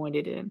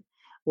disappointed in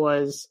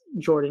was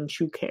Jordan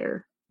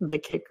Schuker, the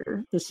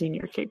kicker, the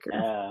senior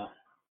kicker.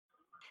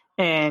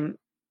 And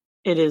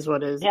it is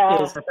what it is. I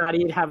thought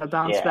he'd have a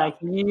bounce back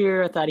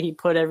year. I thought he'd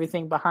put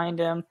everything behind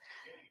him.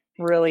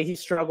 Really, he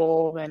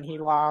struggled, and he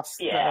lost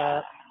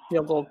the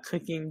field goal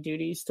kicking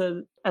duties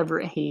to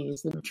Everett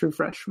Hayes, the true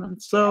freshman.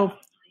 So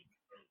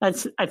I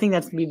think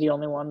that's be the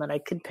only one that I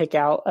could pick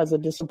out as a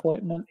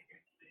disappointment.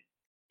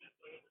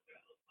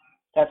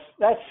 That's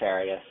fair,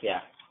 I guess. Yeah.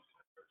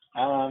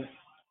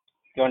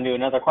 You want to do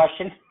another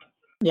question?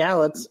 Yeah,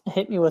 let's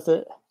hit me with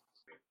it.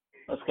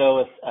 Let's go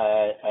with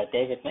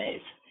David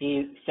Mays.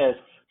 He says,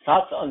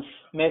 thoughts on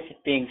Smith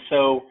being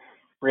so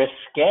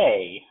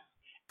risque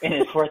in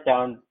his fourth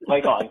down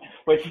play calling,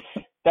 which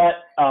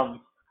that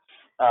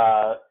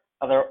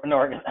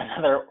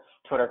another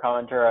Twitter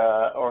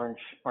commenter, Orange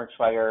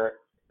Swagger,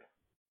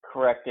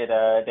 corrected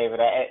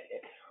David.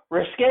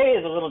 Risque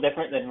is a little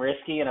different than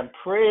risky, and I'm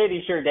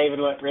pretty sure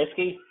David went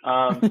risky.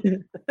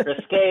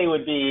 Risque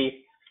would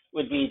be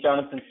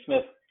Jonathan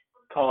Smith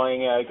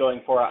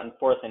going for it on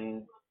 4th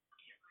and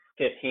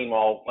 15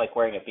 while like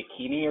wearing a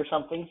bikini or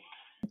something.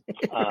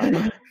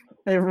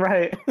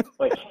 Right.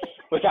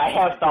 Which I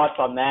have thoughts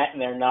on that,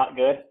 and they're not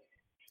good.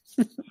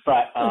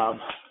 But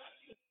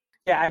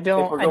yeah, I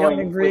don't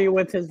agree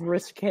with his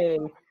risque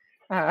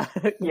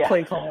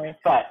play calling.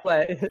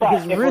 But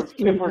his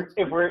risky.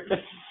 If we're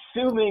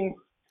assuming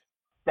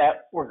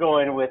that we're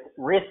going with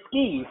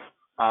risky,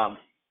 I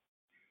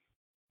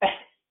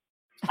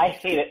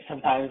hate it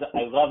sometimes.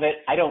 I love it.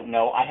 I don't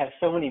know. I have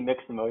so many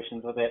mixed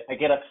emotions with it. I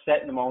get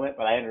upset in the moment,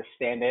 but I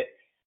understand it.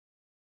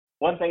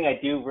 One thing I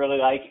do really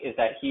like is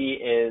that he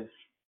is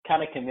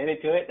kind of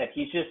committed to it, that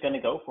he's just going to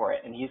go for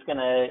it, and he's going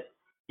to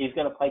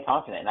play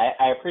confident. And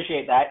I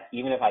appreciate that,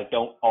 even if I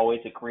don't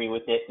always agree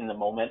with it in the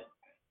moment.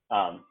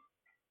 The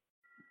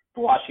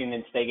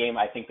Washington State game,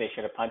 I think they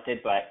should have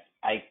punted, but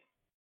I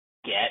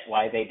get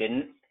why they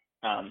didn't.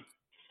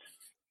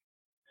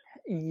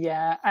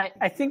 Yeah,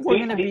 I think we're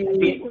going to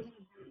be...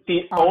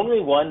 The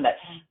only one that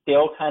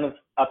still kind of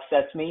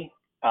upsets me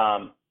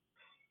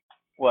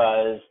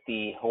was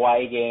the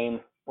Hawaii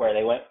game where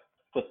they went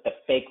with the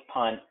fake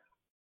punt,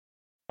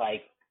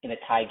 like in a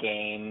tie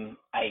game.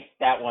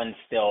 That one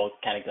still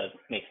kind of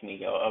makes me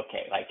go,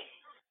 okay, like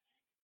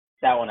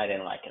that one I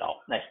didn't like at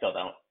all. I still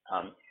don't.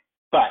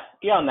 But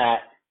beyond that,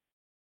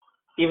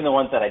 even the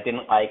ones that I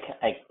didn't like,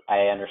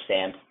 I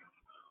understand,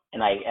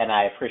 and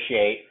I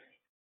appreciate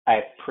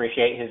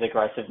his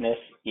aggressiveness,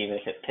 even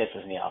if it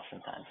pisses me off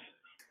sometimes.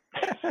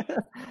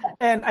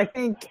 And I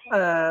think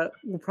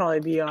we'll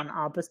probably be on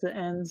opposite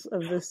ends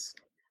of this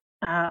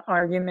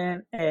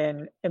argument,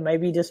 and it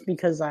might be just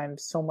because I'm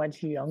so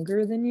much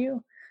younger than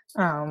you.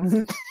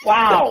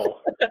 Wow.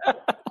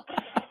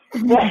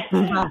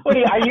 What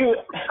are you?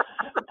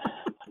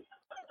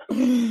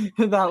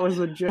 That was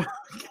a joke.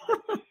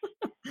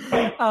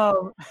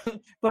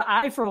 But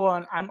I, for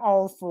one, I'm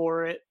all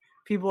for it.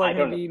 People are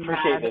going to be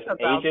mad this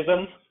about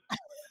ageism.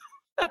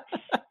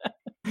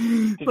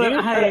 Did you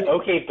try to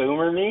okay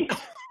boomer me?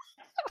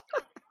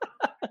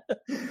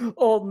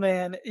 Old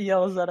man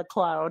yells at a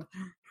cloud.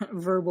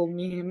 Verbal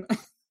meme.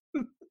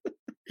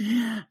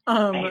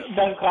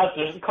 Some clouds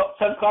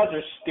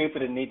are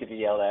stupid and need to be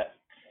yelled at.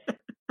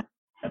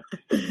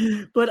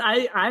 But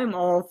I'm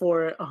all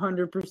for it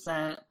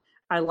 100%.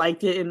 I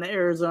liked it in the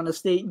Arizona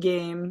State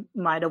game.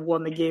 Might have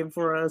won the game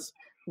for us.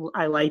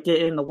 I liked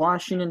it in the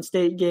Washington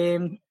State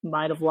game.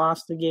 Might have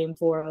lost the game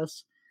for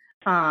us.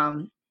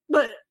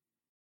 But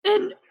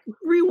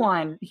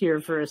rewind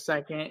here for a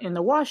second. In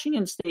the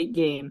Washington State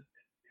game,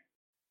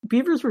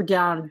 Beavers were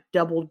down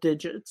double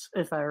digits,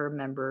 if I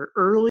remember.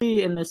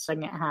 Early in the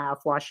second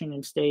half,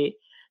 Washington State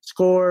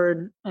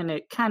scored, and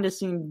it kind of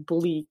seemed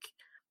bleak.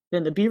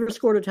 Then the Beavers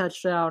scored a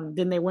touchdown.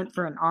 Then they went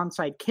for an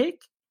onside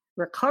kick,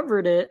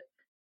 recovered it.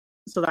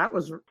 So that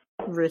was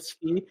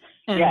risky.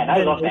 And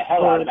I love the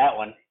hell out of that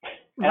one.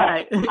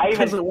 Right,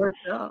 because it worked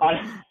out.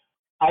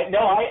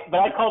 But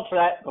I called for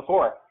that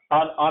before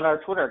on our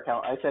Twitter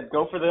account. I said,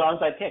 go for the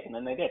onside kick, and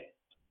then they did.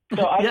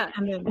 So I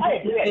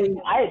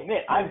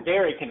admit, I'm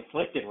very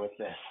conflicted with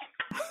this.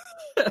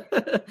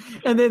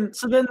 And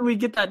then we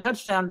get that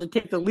touchdown to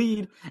take the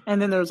lead,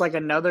 and then there's like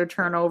another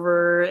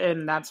turnover,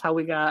 and that's how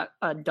we got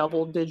a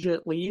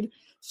double-digit lead.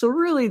 So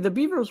really, the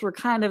Beavers were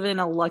kind of in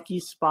a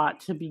lucky spot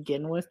to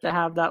begin with to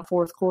have that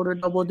fourth quarter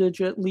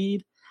double-digit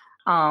lead.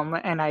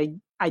 And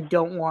I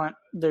don't want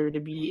there to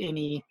be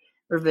any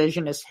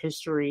revisionist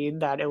history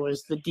that it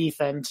was the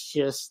defense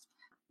just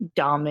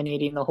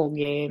dominating the whole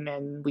game,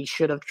 and we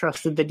should have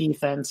trusted the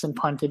defense and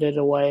punted it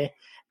away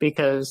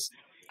because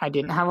I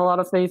didn't have a lot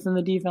of faith in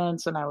the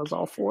defense, and I was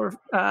all for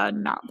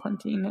not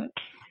punting it.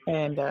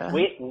 And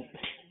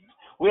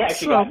we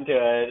actually got into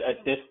a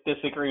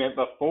disagreement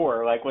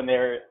before, like when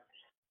they're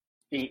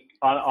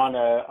on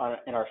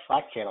in our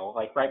Slack channel,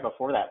 like right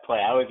before that play,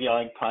 I was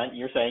yelling punt,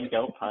 you're saying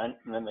don't punt,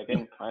 and then they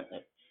didn't punt.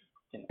 It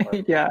didn't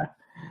work. Yeah.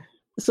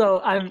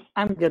 So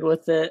I'm good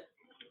with it.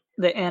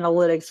 The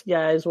analytics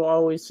guys will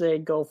always say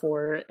go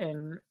for it,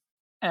 and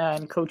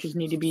coaches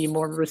need to be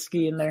more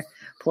risky in their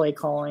play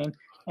calling.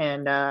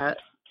 And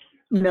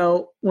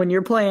when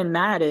you're playing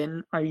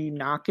Madden, are you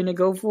not going to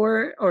go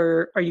for it,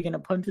 or are you going to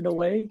punt it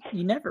away?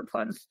 You never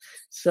punt.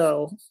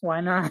 So why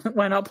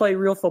not play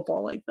real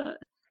football like that?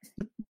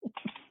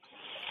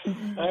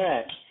 All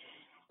right.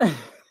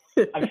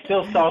 I'm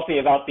still salty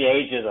about the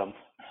ageism.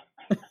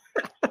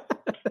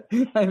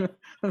 I'm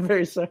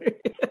very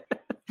sorry.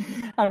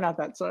 I'm not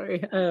that sorry.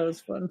 It was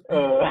fun.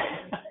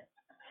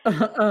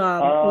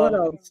 What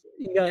else?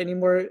 You got any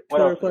more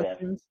Twitter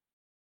questions?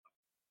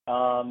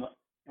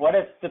 What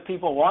if the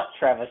people want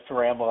Travis to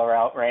ramble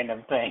about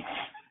random things?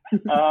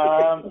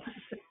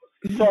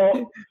 So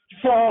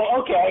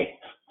okay.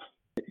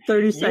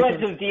 30 seconds. You went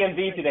to the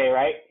DMV today,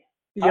 right?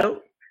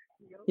 Yep.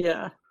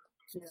 Yeah.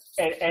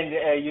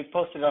 And you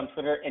posted on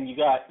Twitter, and you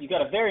got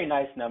a very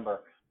nice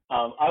number.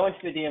 I went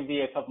to the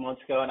DMV a couple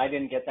months ago, and I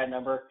didn't get that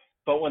number.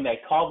 But when they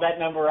called that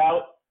number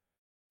out,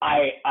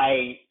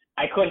 I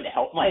couldn't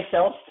help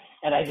myself,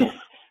 and I didn't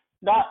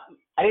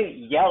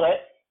yell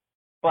it,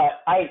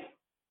 but I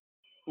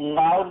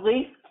not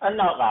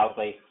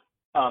loudly,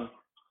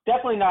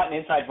 definitely not an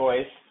inside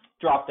voice,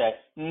 dropped a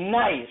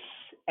nice,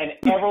 and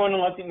everyone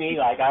looked at me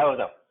like I was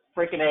a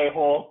freaking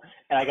a-hole,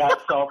 and I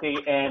got salty,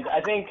 and I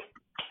think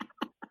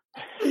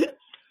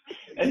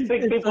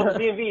people at the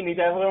DMV need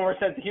to have a little more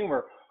sense of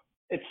humor.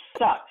 It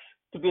sucks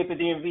to be at the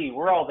DMV.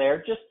 We're all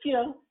there, just,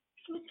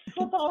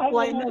 let's all have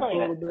lighten up a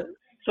little bit.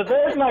 So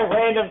there's my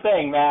random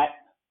thing, Matt.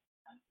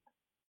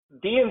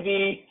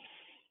 DMV,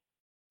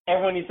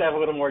 everyone needs to have a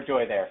little more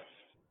joy there.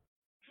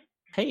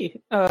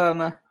 Hey,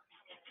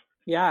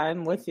 yeah,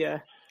 I'm with you.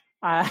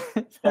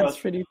 That's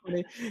pretty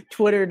funny.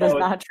 Twitter does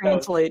not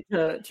translate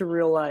to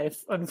real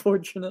life,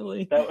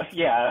 unfortunately.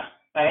 Yeah,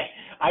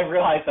 I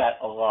realize that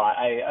a lot.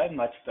 I'm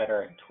much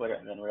better at Twitter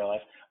than real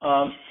life.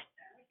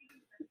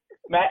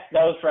 Matt,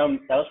 that was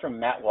from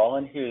Matt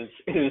Wallen,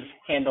 whose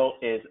handle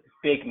is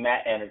Big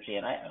Matt Energy,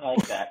 and I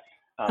like that.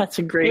 That's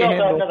a great handle.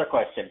 He also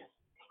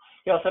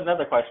had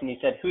another question. He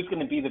said, "Who's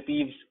going to be the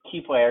Beavs' key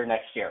player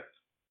next year?"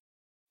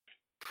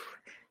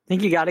 I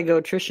think you got to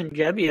go Tristan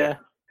Gebbia.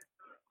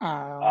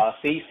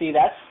 See,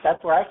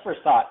 that's where I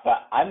first thought,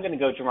 but I'm going to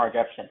go Jamar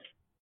Jefferson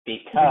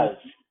because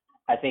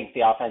I think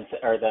the offense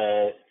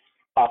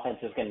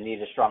is going to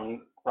need a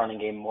strong running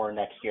game more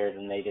next year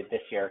than they did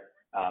this year,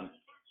 and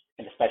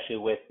especially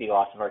with the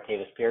loss of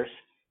Artavis Pierce,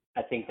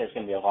 I think there's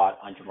going to be a lot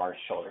on Jamar's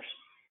shoulders.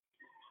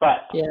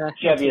 But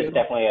Gebbia is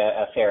definitely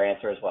a fair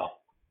answer as well.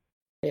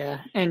 Yeah,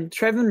 and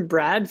Trevin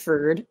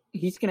Bradford,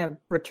 he's going to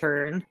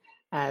return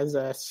as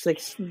a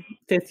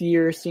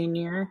fifth-year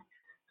senior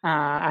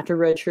after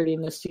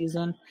redshirting this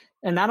season,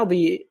 and it'll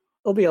be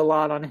a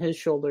lot on his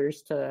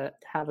shoulders to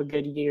have a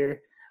good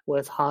year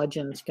with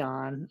Hodgins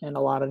gone and a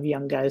lot of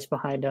young guys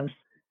behind him.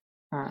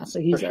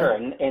 So he's for sure,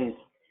 and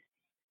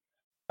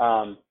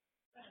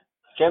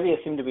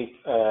Gebbia seemed to be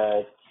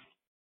a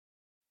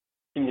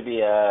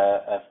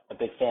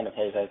big fan of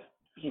his.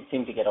 He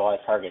seemed to get a lot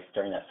of targets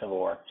during that Civil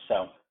War,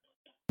 so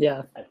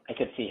yeah, I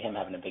could see him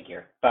having a big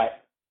year.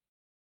 But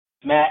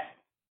Matt,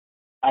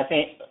 I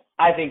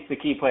think the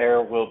key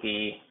player will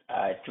be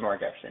Jamar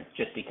Jefferson,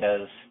 just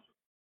because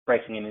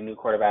breaking in a new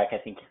quarterback, I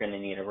think you're going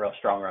to need a real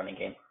strong running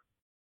game.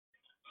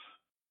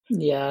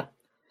 Yeah,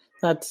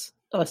 that's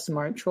a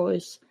smart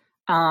choice.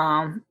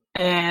 And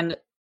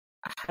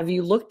have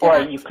you looked or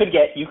at? you could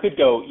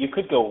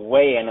go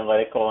way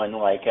analytical and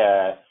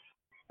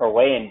or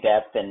way in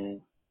depth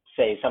and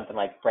say something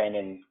like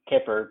Brandon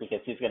Kipper, because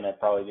he's going to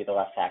probably be the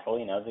left tackle.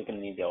 They're going to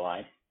need the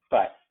line,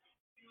 but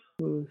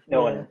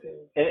no one.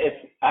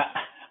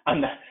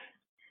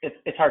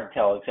 It's hard to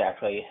tell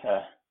exactly.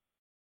 I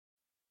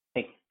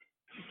think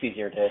it's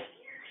easier to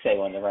say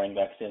when the running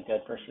back's doing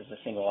good versus a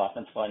single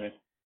offensive lineman.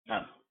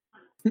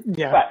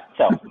 Yeah. But,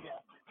 so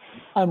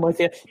I'm with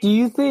you. Do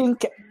you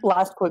think,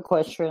 last quick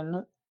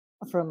question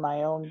from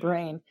my own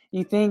brain,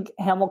 you think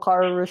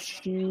Hamilcar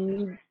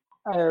Rashed,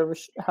 or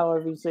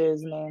however you say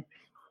his name,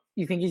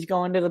 you think he's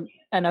going to the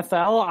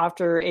NFL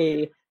after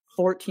a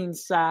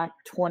 14-sack,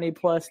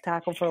 20-plus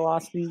tackle for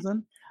loss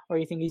season? Or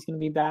you think he's going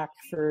to be back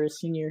for his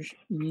senior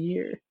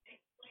year?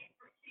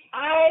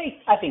 I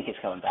think he's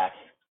coming back.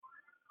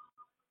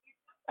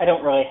 I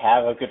don't really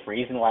have a good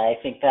reason why I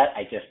think that.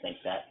 I just think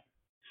that.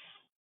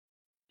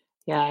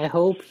 Yeah, I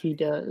hope he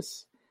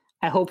does.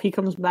 I hope he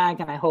comes back,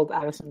 and I hope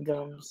Addison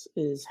Gums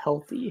is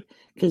healthy,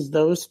 because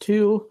those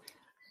two,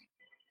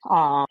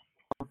 that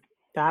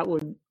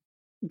would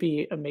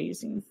be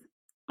amazing.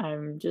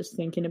 I'm just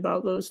thinking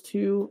about those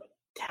two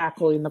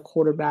tackling the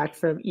quarterback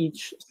from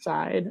each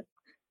side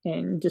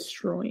and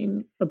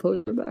destroying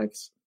opposing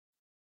backs.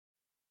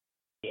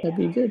 Yeah. That'd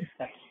be good.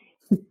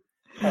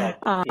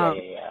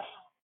 Yeah.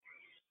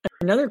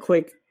 Another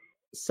quick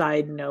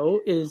side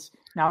note is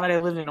now that I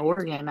live in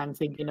Oregon, I'm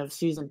thinking of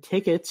season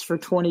tickets for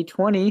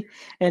 2020,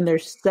 and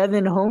there's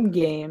 7 home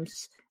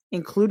games,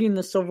 including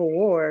the Civil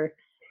War,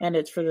 and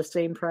it's for the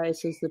same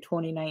price as the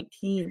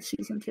 2019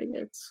 season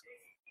tickets.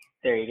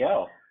 There you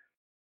go.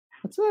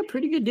 That's a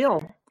pretty good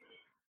deal.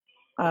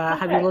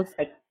 Have you looked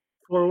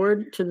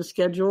forward to the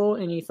schedule?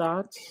 Any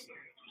thoughts?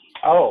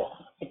 Oh,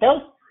 it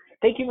does.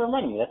 Thank you for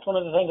reminding me. That's one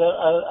of the things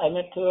I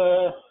meant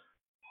to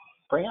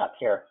bring up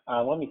here.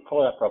 Let me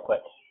pull it up real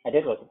quick. I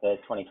did look at the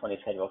 2020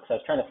 schedule because I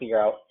was trying to figure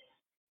out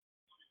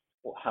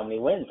how many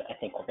wins I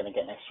think we're going to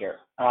get next year.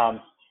 So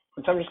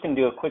I'm just going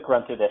to do a quick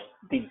run through this.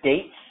 The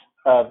dates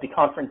of the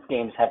conference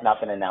games have not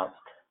been announced.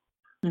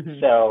 Mm-hmm.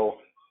 So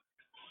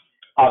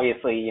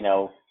obviously, you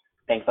know,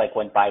 things like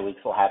when bye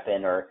weeks will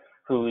happen or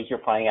who's you're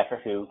playing after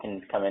who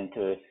can come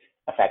into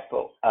effect.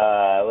 But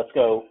let's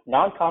go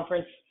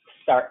non-conference.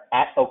 Start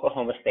at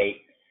Oklahoma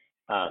State.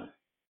 I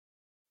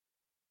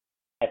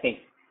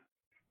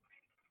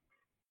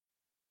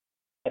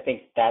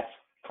think that's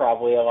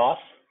probably a loss.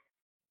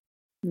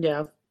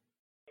 Yeah.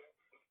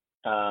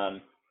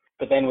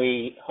 But then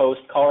we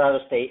host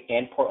Colorado State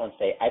and Portland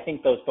State. I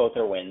think those both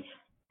are wins.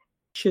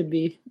 Should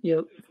be.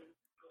 Yep.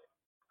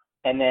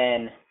 And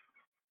then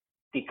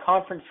the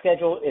conference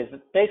schedule is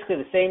basically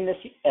the same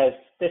as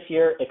this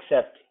year,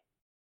 except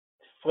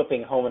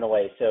flipping home and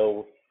away.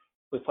 So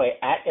we play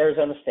at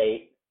Arizona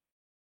State.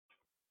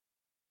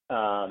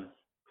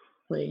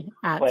 Play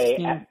at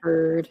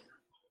Stanford,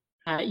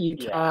 at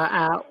Utah,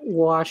 at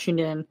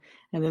Washington,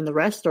 and then the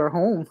rest are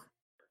home.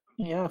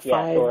 Yeah, 5.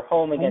 Yeah, so we're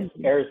home against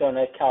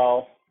Arizona,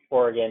 Cal,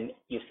 Oregon,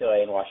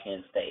 UCLA, and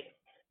Washington State.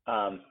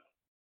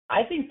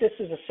 I think this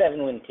is a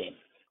 7-win team.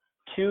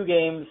 2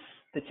 games,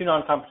 the 2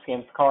 non-conference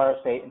games,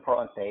 Colorado State and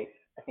Portland State.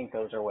 I think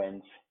those are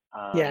wins.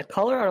 Yeah,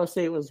 Colorado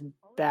State was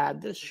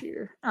bad this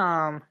year.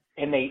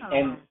 And they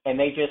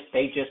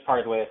just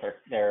parted ways with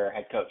their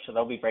head coach, so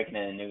they'll be breaking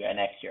in a new guy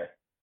next year.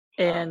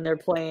 And they're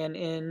playing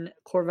in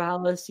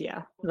Corvallis.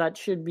 Yeah, that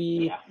should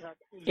be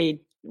a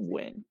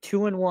win.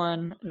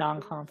 2-1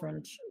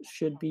 non-conference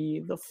should be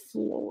the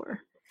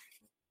floor,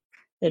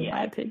 in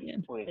my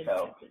opinion.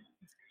 So,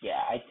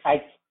 yeah,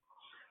 I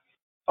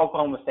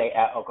Oklahoma State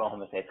at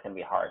Oklahoma State is going to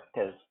be hard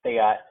because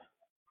they're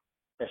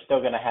still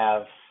going to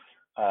have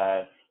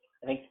I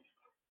think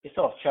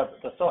they'll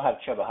still have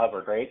Chuba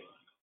Hubbard, right?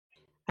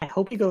 I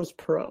hope he goes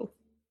pro.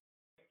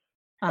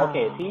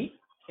 Okay, is he?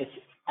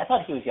 I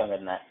thought he was younger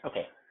than that.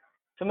 Okay,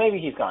 so maybe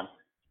he's gone.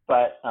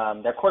 But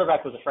their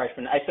quarterback was a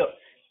freshman.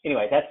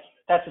 Anyway,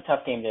 that's a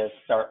tough game to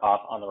start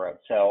off on the road.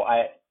 So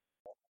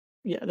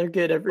they're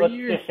good every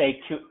year. Let's just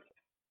say two.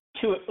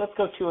 Let's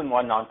go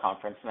 2-1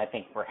 non-conference, and I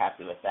think we're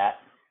happy with that.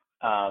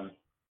 I'm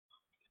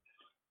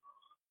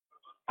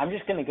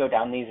just going to go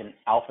down these in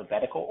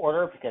alphabetical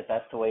order because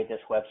that's the way this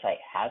website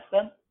has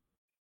them.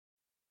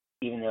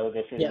 Even though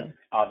this isn't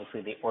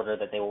obviously the order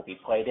that they will be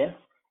played in.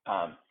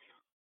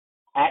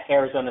 At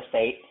Arizona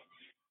State,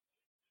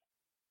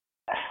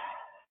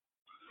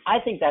 I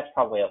think that's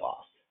probably a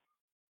loss.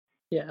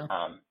 Yeah.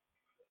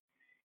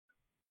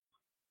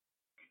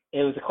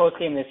 It was a close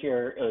game this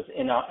year. It was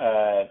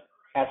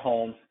at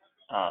home.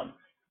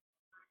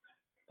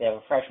 They have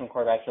a freshman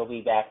quarterback. He'll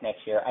be back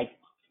next year.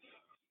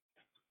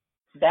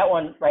 That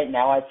one right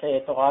now, I'd say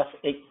it's a loss.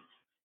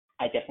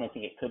 I definitely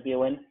think it could be a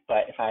win,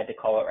 but if I had to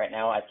call it right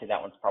now, I'd say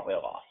that one's probably a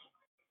loss.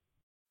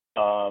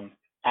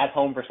 At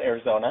home versus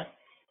Arizona,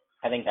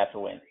 I think that's a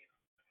win.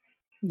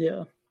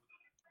 Yeah.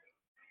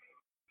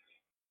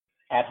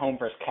 At home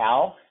versus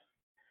Cal.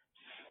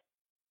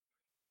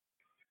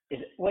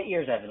 What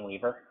year is Evan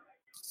Weaver?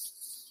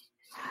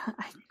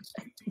 I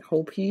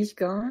hope he's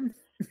gone.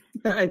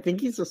 I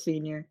think he's a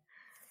senior.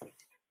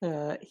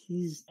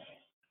 He's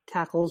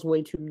tackles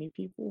way too many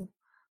people.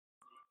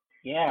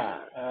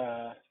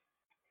 Yeah.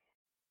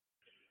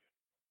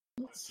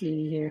 Let's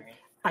see here.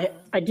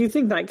 I do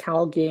think that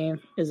Cal game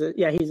he's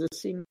a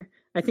senior.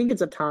 I think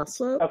it's a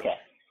toss-up. Okay.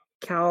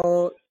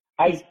 Cal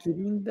is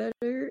getting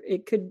better.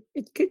 It could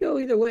go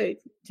either way,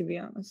 to be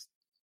honest.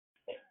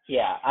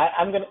 Yeah,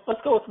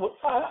 let's go with,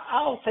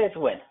 I'll say it's a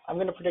win. I'm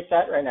going to predict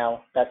that right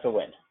now. That's a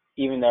win.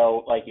 Even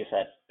though, like you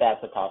said,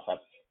 that's a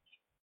toss-up.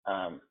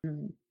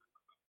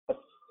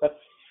 Let's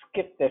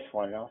skip this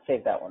one. I'll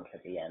save that one for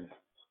the end.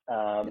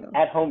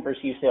 At home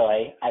versus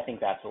UCLA, I think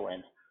that's a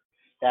win.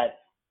 That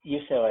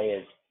UCLA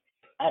is,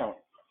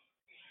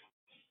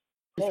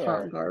 It's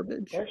hot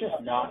garbage. They're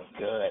just not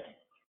good.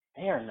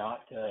 They are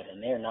not good,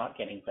 and they're not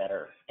getting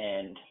better.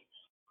 And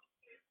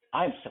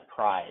I'm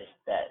surprised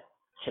that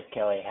Chip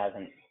Kelly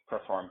hasn't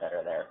performed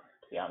better there,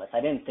 to be honest.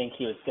 I didn't think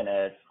he was going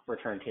to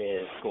return to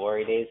his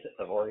glory days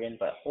of Oregon,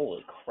 but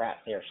holy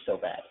crap, they are so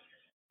bad.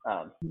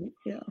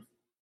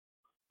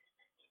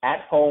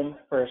 At home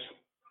versus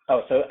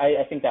so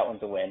I think that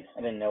one's a win.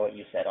 I didn't know what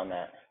you said on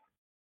that.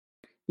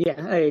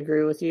 Yeah, I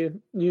agree with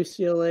you.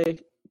 UCLA,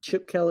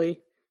 Chip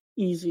Kelly,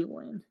 Easy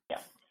win.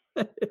 Yeah.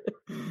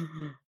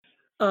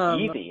 Um,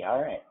 Easy.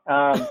 All right.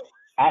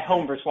 At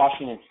home versus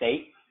Washington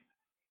State.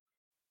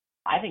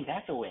 I think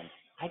that's a win.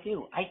 I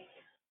do.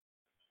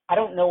 I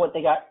don't know what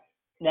they got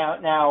now.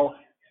 Now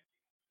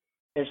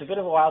there's a bit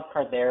of a wild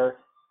card there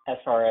as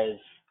far as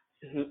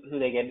who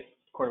they get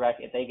quarterback.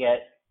 If they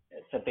get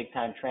it's a big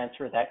time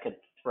transfer, that could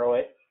throw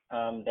it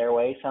their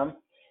way some.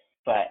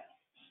 But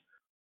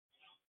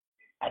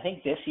I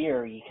think this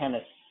year you kind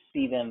of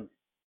see them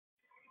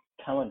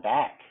coming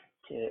back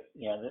to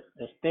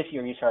this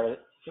year you sort of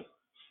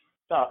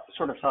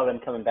saw them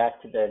coming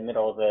back to the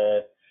middle of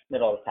the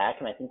pack,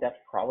 and I think that's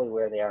probably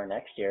where they are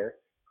next year.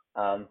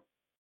 And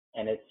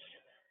it's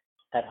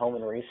at home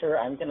in Reser.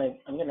 I'm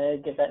gonna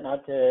give that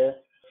nod to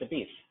the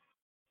Beast.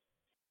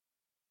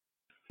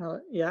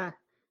 Yeah.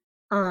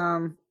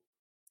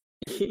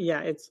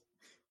 Yeah, it's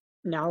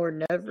now or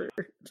never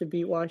to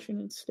beat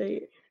Washington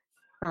State.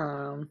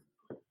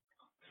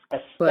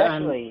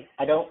 Especially,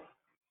 I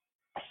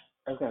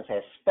was going to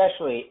say,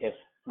 especially if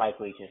Mike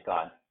Leach is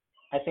gone.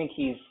 I think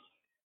seems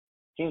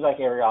like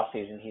every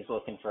offseason he's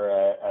looking for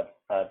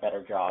a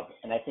better job.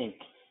 And I think,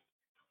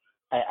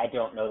 I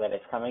don't know that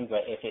it's coming,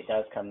 but if it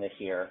does come this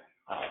year,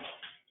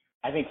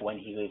 I think when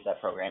he leaves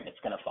that program, it's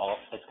going to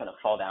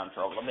fall down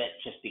for a little bit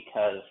just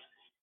because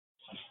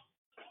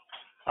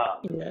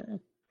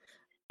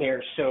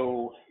they're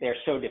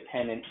so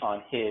dependent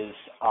on his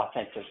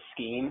offensive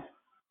scheme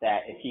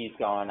that if he's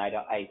gone, I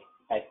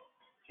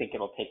think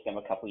it'll take them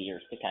a couple of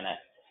years to kind of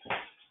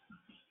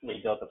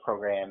rebuild the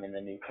program and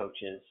the new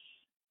coaches.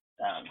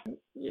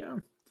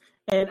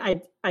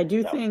 And I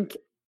do think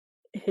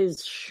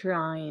his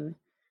shine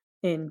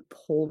in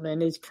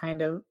Pullman is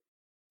kind of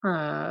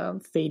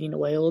fading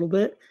away a little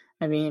bit.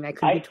 I mean, I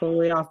could be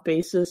totally off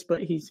basis,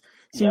 but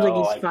seems like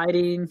he's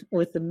fighting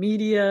with the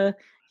media.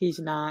 He's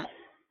not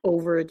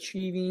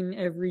overachieving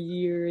every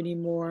year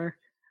anymore.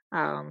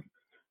 I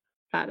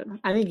don't know.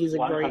 I think he's a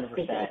 100%.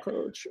 Great football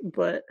coach,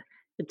 but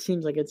it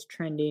seems like it's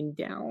trending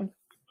down.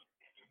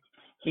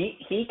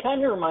 He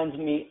kind of reminds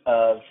me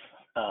of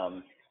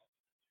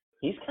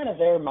he's kind of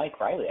their Mike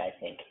Riley, I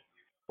think,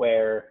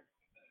 where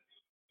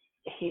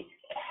he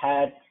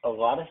had a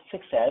lot of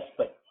success,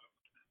 but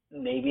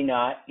maybe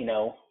not,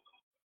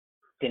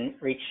 didn't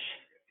reach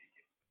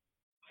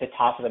the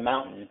top of the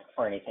mountain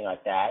or anything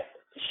like that.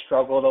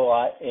 Struggled a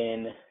lot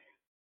in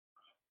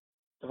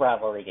the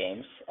rivalry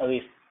games. At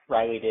least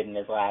Riley did in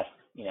his last,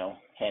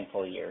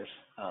 handful of years.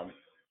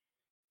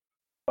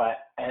 But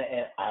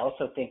and I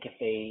also think if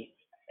they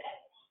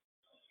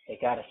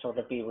got to sort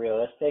of be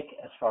realistic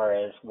as far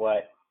as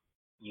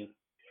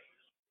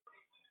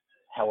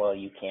how well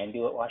you can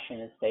do at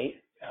Washington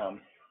State. I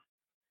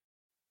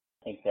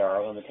think there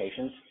are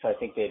limitations, so I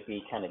think they'd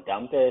be kind of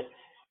dumb to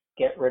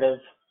get rid of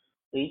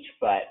Leach,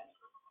 but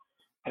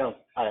I don't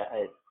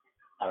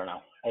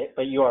know.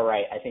 But you are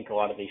right. I think a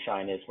lot of the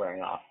shine is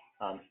wearing off.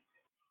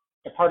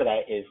 And part of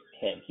that is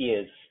him.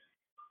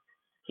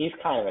 He's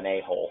kind of an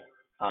a-hole.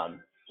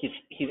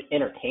 He's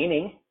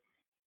entertaining.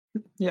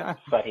 Yeah.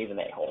 But he's an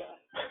a-hole.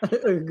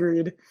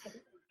 Agreed.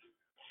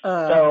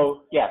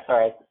 So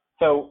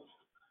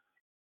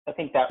I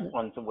think that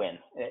one's a win.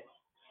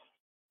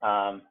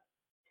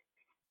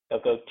 They'll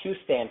go to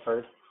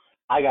Stanford.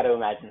 I got to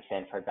imagine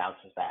Stanford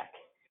bounces back.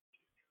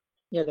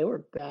 Yeah, they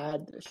were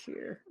bad this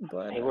year,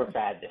 but they were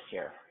bad this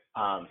year.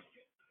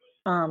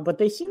 But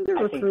they seem to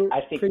recruit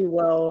pretty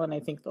well, and I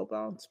think they'll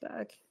bounce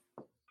back.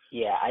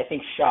 Yeah, I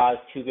think Shaw's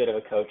too good of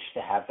a coach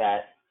to have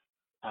that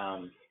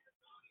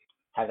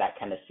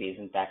kind of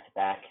season back to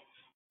back.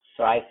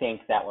 So I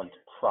think that one's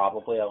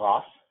probably a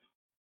loss.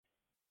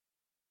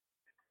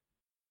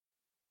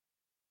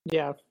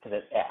 Yeah.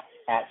 Because it's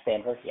at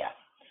Stanford, yeah.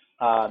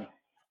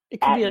 It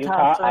could be a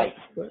tough fight,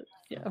 but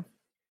yeah.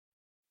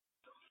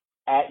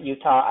 At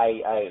Utah,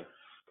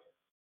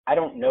 I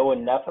don't know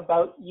enough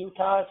about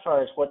Utah as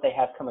far as what they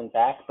have coming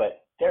back,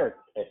 but they're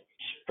a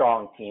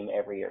strong team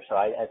every year. So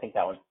I think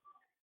that one,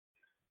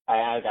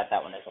 I got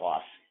that one as a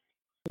loss.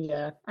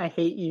 Yeah, I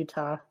hate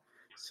Utah,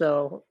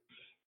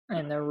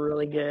 and they're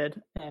really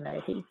good, and I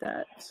hate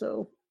that.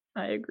 So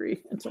I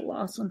agree. It's a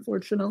loss,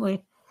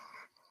 unfortunately.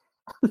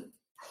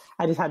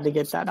 I just had to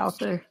get that out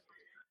there.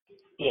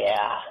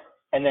 Yeah.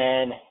 And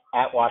then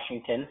at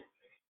Washington,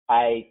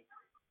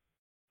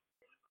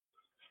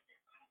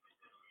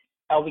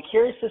 I'll be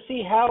curious to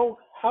see how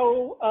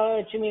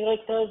Jimmy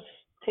Lake does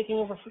taking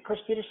over for Chris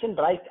Peterson,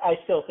 but I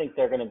still think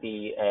they're going to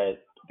be a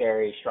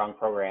very strong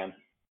program.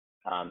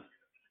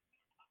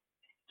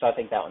 So I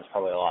think that one's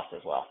probably a loss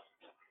as well.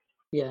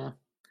 Yeah.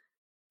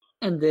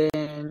 And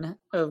then,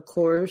 of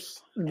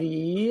course,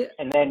 I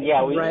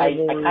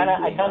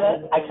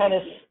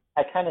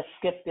kind of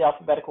skipped the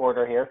alphabetical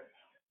order here,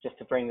 just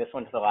to bring this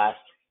one to the last.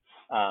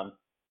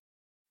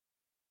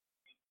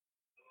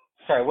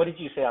 Sorry, what did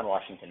you say on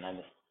Washington?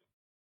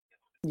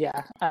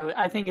 Yeah,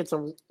 I think it's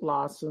a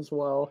loss as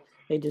well.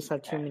 They just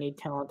have too many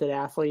talented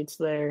athletes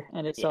there,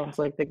 and it sounds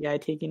like the guy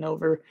taking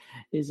over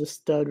is a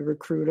stud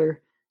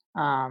recruiter.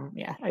 I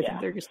think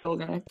they're still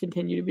going to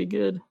continue to be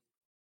good.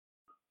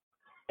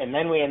 and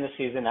then we end the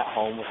season at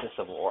home with the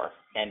Civil War.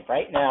 And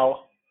right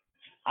now,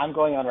 I'm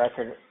going on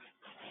record.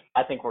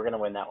 I think we're going to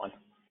win that one.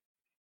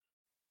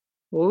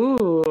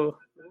 Ooh,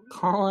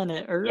 calling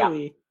it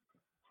early. Yeah.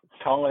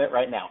 Calling it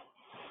right now.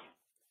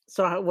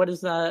 So what is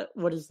that?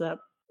 What is that?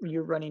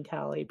 Your running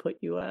tally put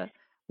you at?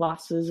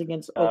 Losses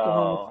against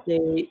Oklahoma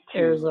State,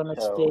 Arizona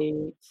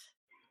State,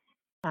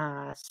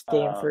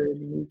 Stanford,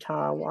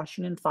 Utah,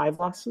 Washington. 5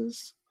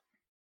 losses.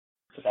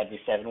 So that'd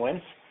be 7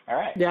 wins. All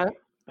right. Yeah.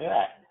 Look at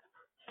that.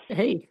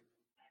 Hey.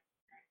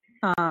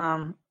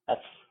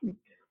 That's.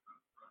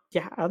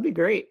 Yeah, that'd be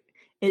great.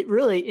 It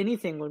really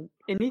anything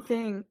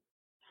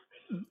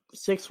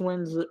 6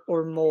 wins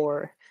or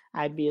more,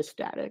 I'd be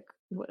ecstatic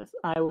with.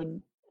 I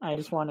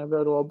just want to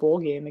go to a bowl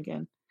game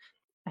again.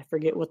 I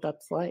forget what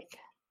that's like.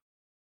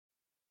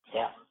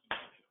 Yeah.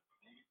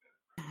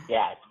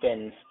 Yeah, it's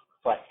been,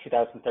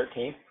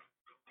 2013?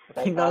 I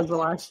think that was the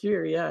last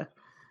year, yeah.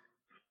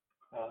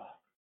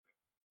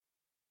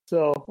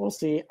 So we'll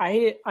see.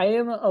 I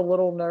am a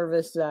little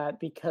nervous that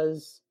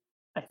because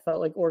I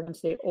felt like Oregon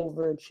State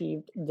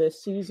overachieved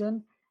this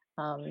season.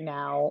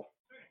 Now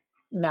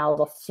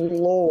the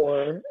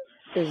floor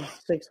is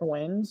 6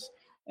 wins.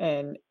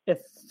 And if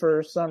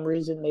for some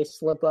reason they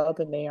slip up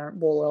and they aren't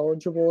bowl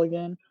eligible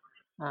again,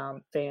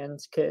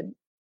 fans could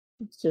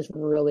just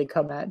really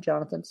come at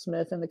Jonathan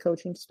Smith and the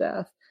coaching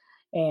staff.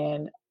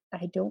 And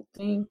I don't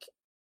think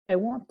I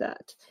want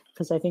that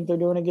because I think they're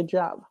doing a good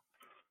job.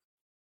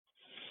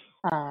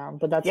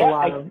 But that's a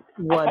lot of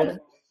what if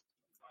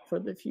for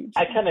the future.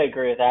 I kind of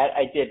agree with that.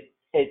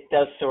 It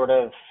does sort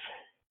of,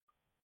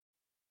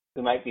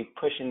 we might be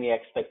pushing the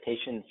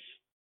expectations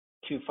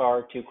too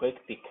far too quick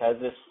because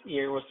this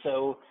year was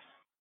so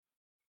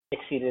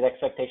exceeded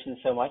expectations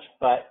so much.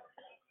 But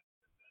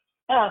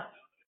I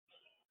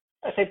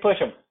say push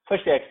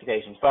the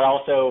expectations. But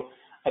also,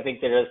 I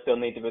think there does still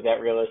need to be that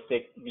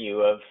realistic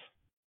view of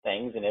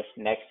things. And if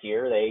next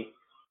year they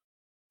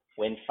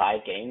win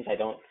 5 games, I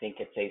don't think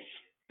it's a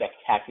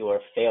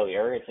spectacular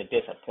failure. It's a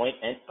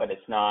disappointment, but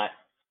it's not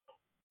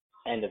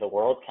end of the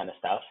world kind of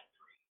stuff.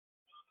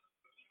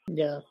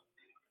 Yeah.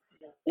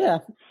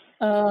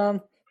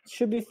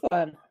 Should be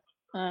fun.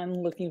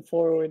 I'm looking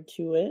forward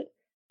to it.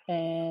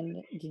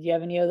 And did you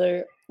have any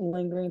other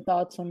lingering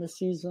thoughts on the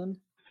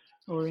season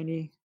or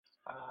any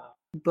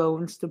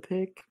bones to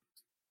pick?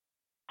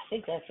 I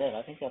think that's it.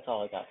 I think that's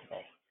all I got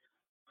today.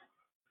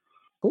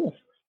 Cool.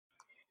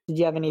 Did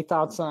you have any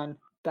thoughts on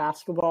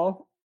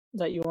basketball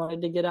that you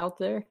wanted to get out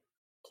there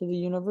to the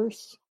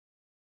universe?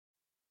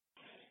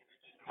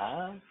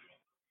 I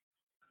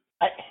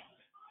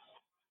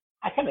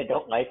kind of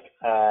don't like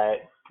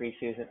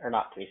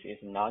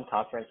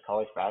non-conference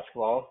college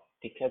basketball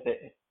because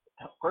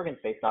Oregon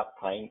State's not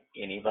playing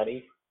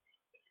anybody.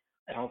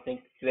 I don't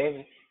think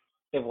they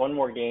have one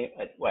more game.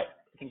 What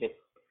I think they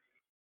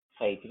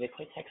play? Do they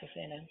play Texas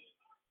A&M?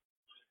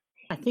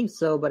 I think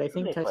so, but I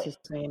think Texas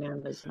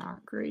A&M is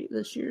not great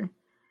this year.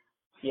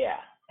 Yeah,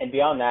 and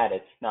beyond that,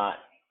 it's not.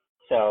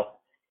 So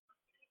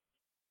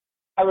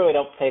I really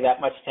don't pay that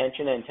much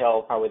attention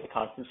until probably the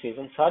conference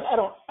season. So I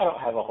don't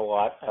have a whole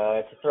lot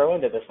to throw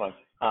into this one.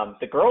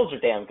 The girls are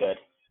damn good.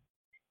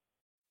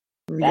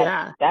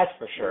 That's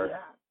for sure.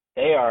 Yeah.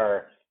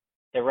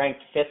 They're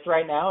ranked 5th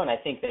right now, and I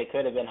think they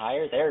could have been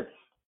higher.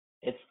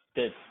 It's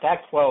the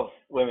Pac-12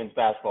 women's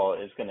basketball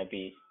is going to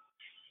be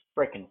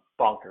freaking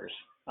bonkers.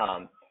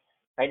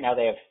 Right now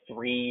they have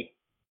 3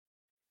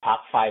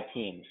 top 5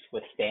 teams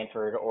with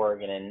Stanford,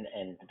 Oregon,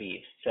 and the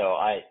Beavs.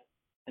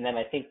 And then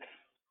I think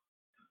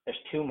there's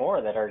 2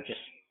 more that are just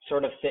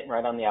sort of sitting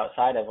right on the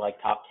outside of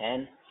like top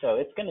 10. So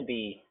it's going to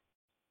be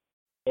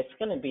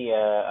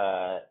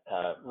a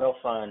real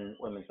fun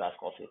women's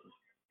basketball season.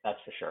 That's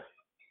for sure.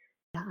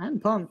 Yeah, I'm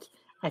pumped.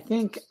 I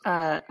think,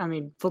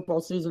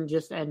 football season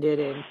just ended,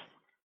 and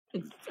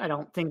I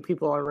don't think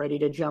people are ready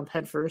to jump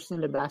headfirst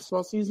into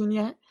basketball season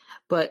yet.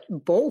 But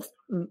both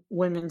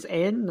women's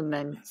and the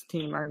men's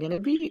team are going to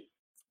be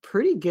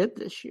pretty good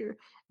this year.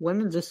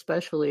 Women's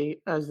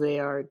especially, as they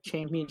are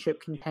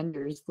championship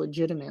contenders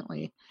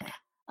legitimately.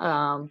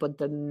 But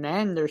the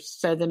men, they're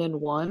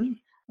 7-1,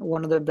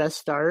 one of their best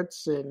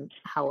starts in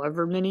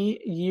however many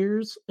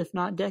years, if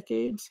not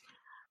decades.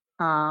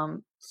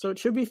 So it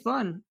should be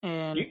fun.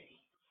 And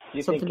do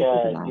you think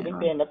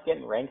they end up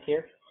getting ranked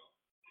here?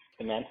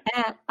 The men?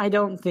 I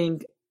don't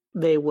think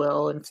they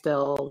will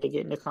until they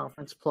get into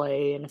conference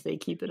play, and if they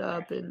keep it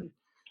up and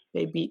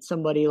they beat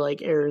somebody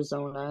like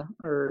Arizona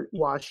or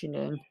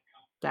Washington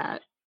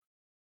that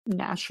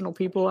national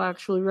people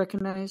actually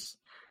recognize.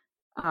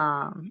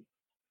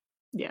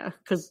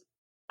 Because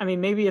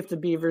maybe if the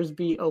Beavers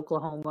beat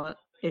Oklahoma,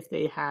 if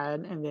they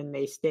had, and then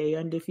they stay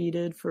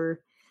undefeated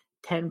for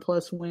 10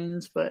 plus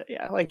wins. But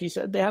yeah, like you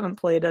said, they haven't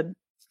played a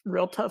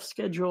real tough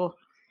schedule,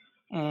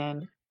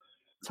 and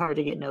it's hard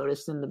to get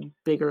noticed in the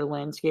bigger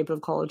landscape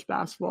of college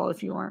basketball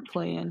if you aren't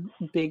playing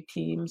big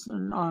teams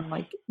and on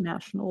like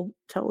national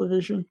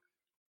television.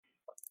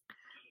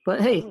 But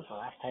hey, when was the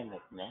last time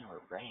that men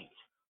were ranked?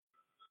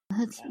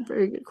 That's a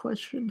very good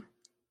question.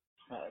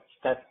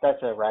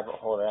 That's a rabbit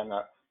hole that I'm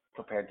not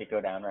prepared to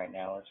go down right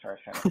now as far as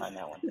trying to find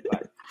that one.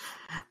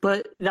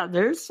 But yeah,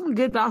 there's some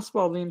good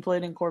basketball being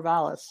played in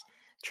Corvallis.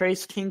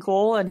 Trace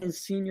Kinkle and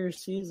his senior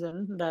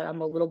season that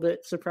I'm a little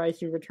bit surprised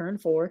he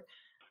returned for.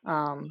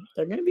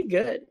 They're going to be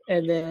good.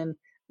 And then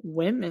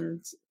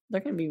women's,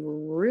 they're going to be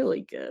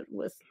really good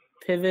with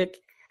Pivik,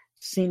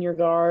 senior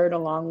guard,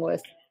 along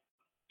with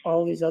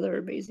all these other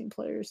amazing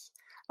players.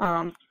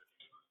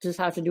 Just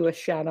have to do a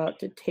shout out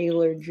to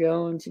Taylor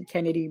Jones and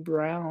Kennedy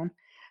Brown,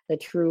 the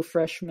true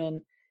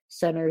freshman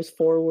centers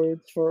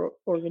forwards for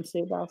Oregon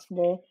State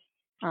basketball.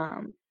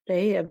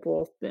 They have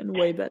both been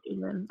way better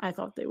than I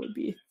thought they would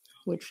be,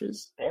 which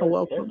is a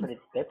welcome.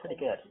 They're pretty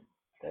good.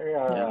 They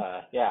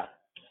are, yeah.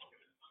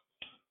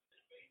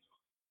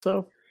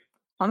 So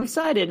I'm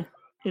excited.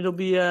 It'll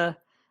be a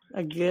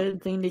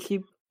good thing to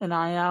keep an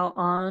eye out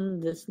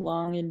on this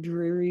long and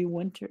dreary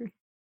winter.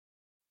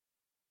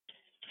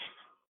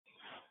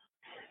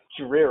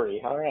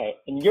 Dreary, all right.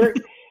 And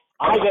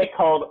I get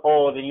called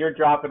old, and you're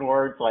dropping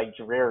words like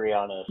dreary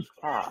on us.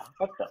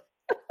 What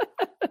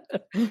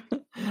the?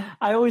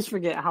 I always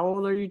forget. How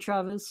old are you,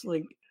 Travis?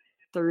 Like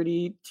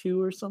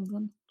 32 or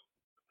something?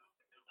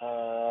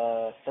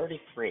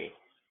 33.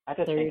 I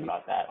just think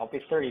about that. I'll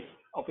be 30.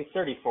 I'll be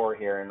 34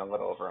 here in a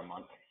little over a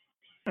month.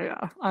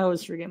 Yeah, I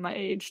always forget my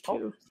age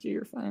too. So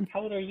you're fine.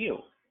 How old are you?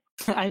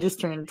 I just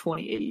turned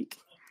 28.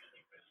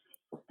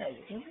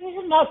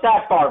 You're not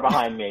that far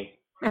behind me.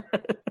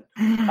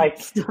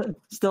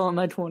 Still in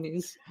my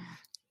 20s.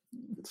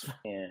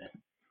 Yeah.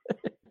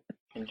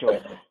 Enjoy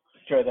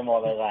them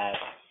while they last.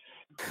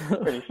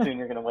 Pretty soon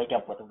you're gonna wake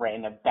up with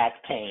random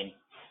back pain.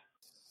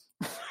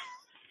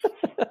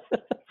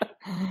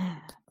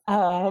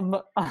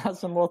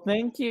 Awesome. Well,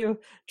 thank you,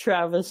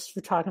 Travis,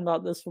 for talking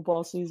about this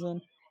football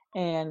season,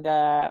 and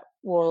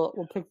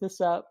we'll pick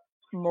this up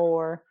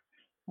more.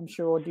 I'm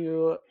sure we'll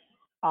do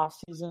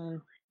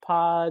off-season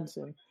pods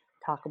and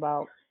talk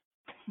about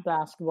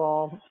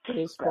basketball,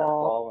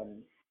 baseball,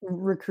 and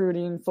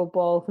recruiting,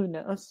 football. Who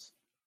knows?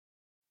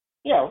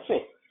 Yeah, we'll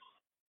see.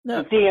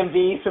 No. The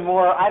DMV, some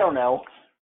more. I don't know.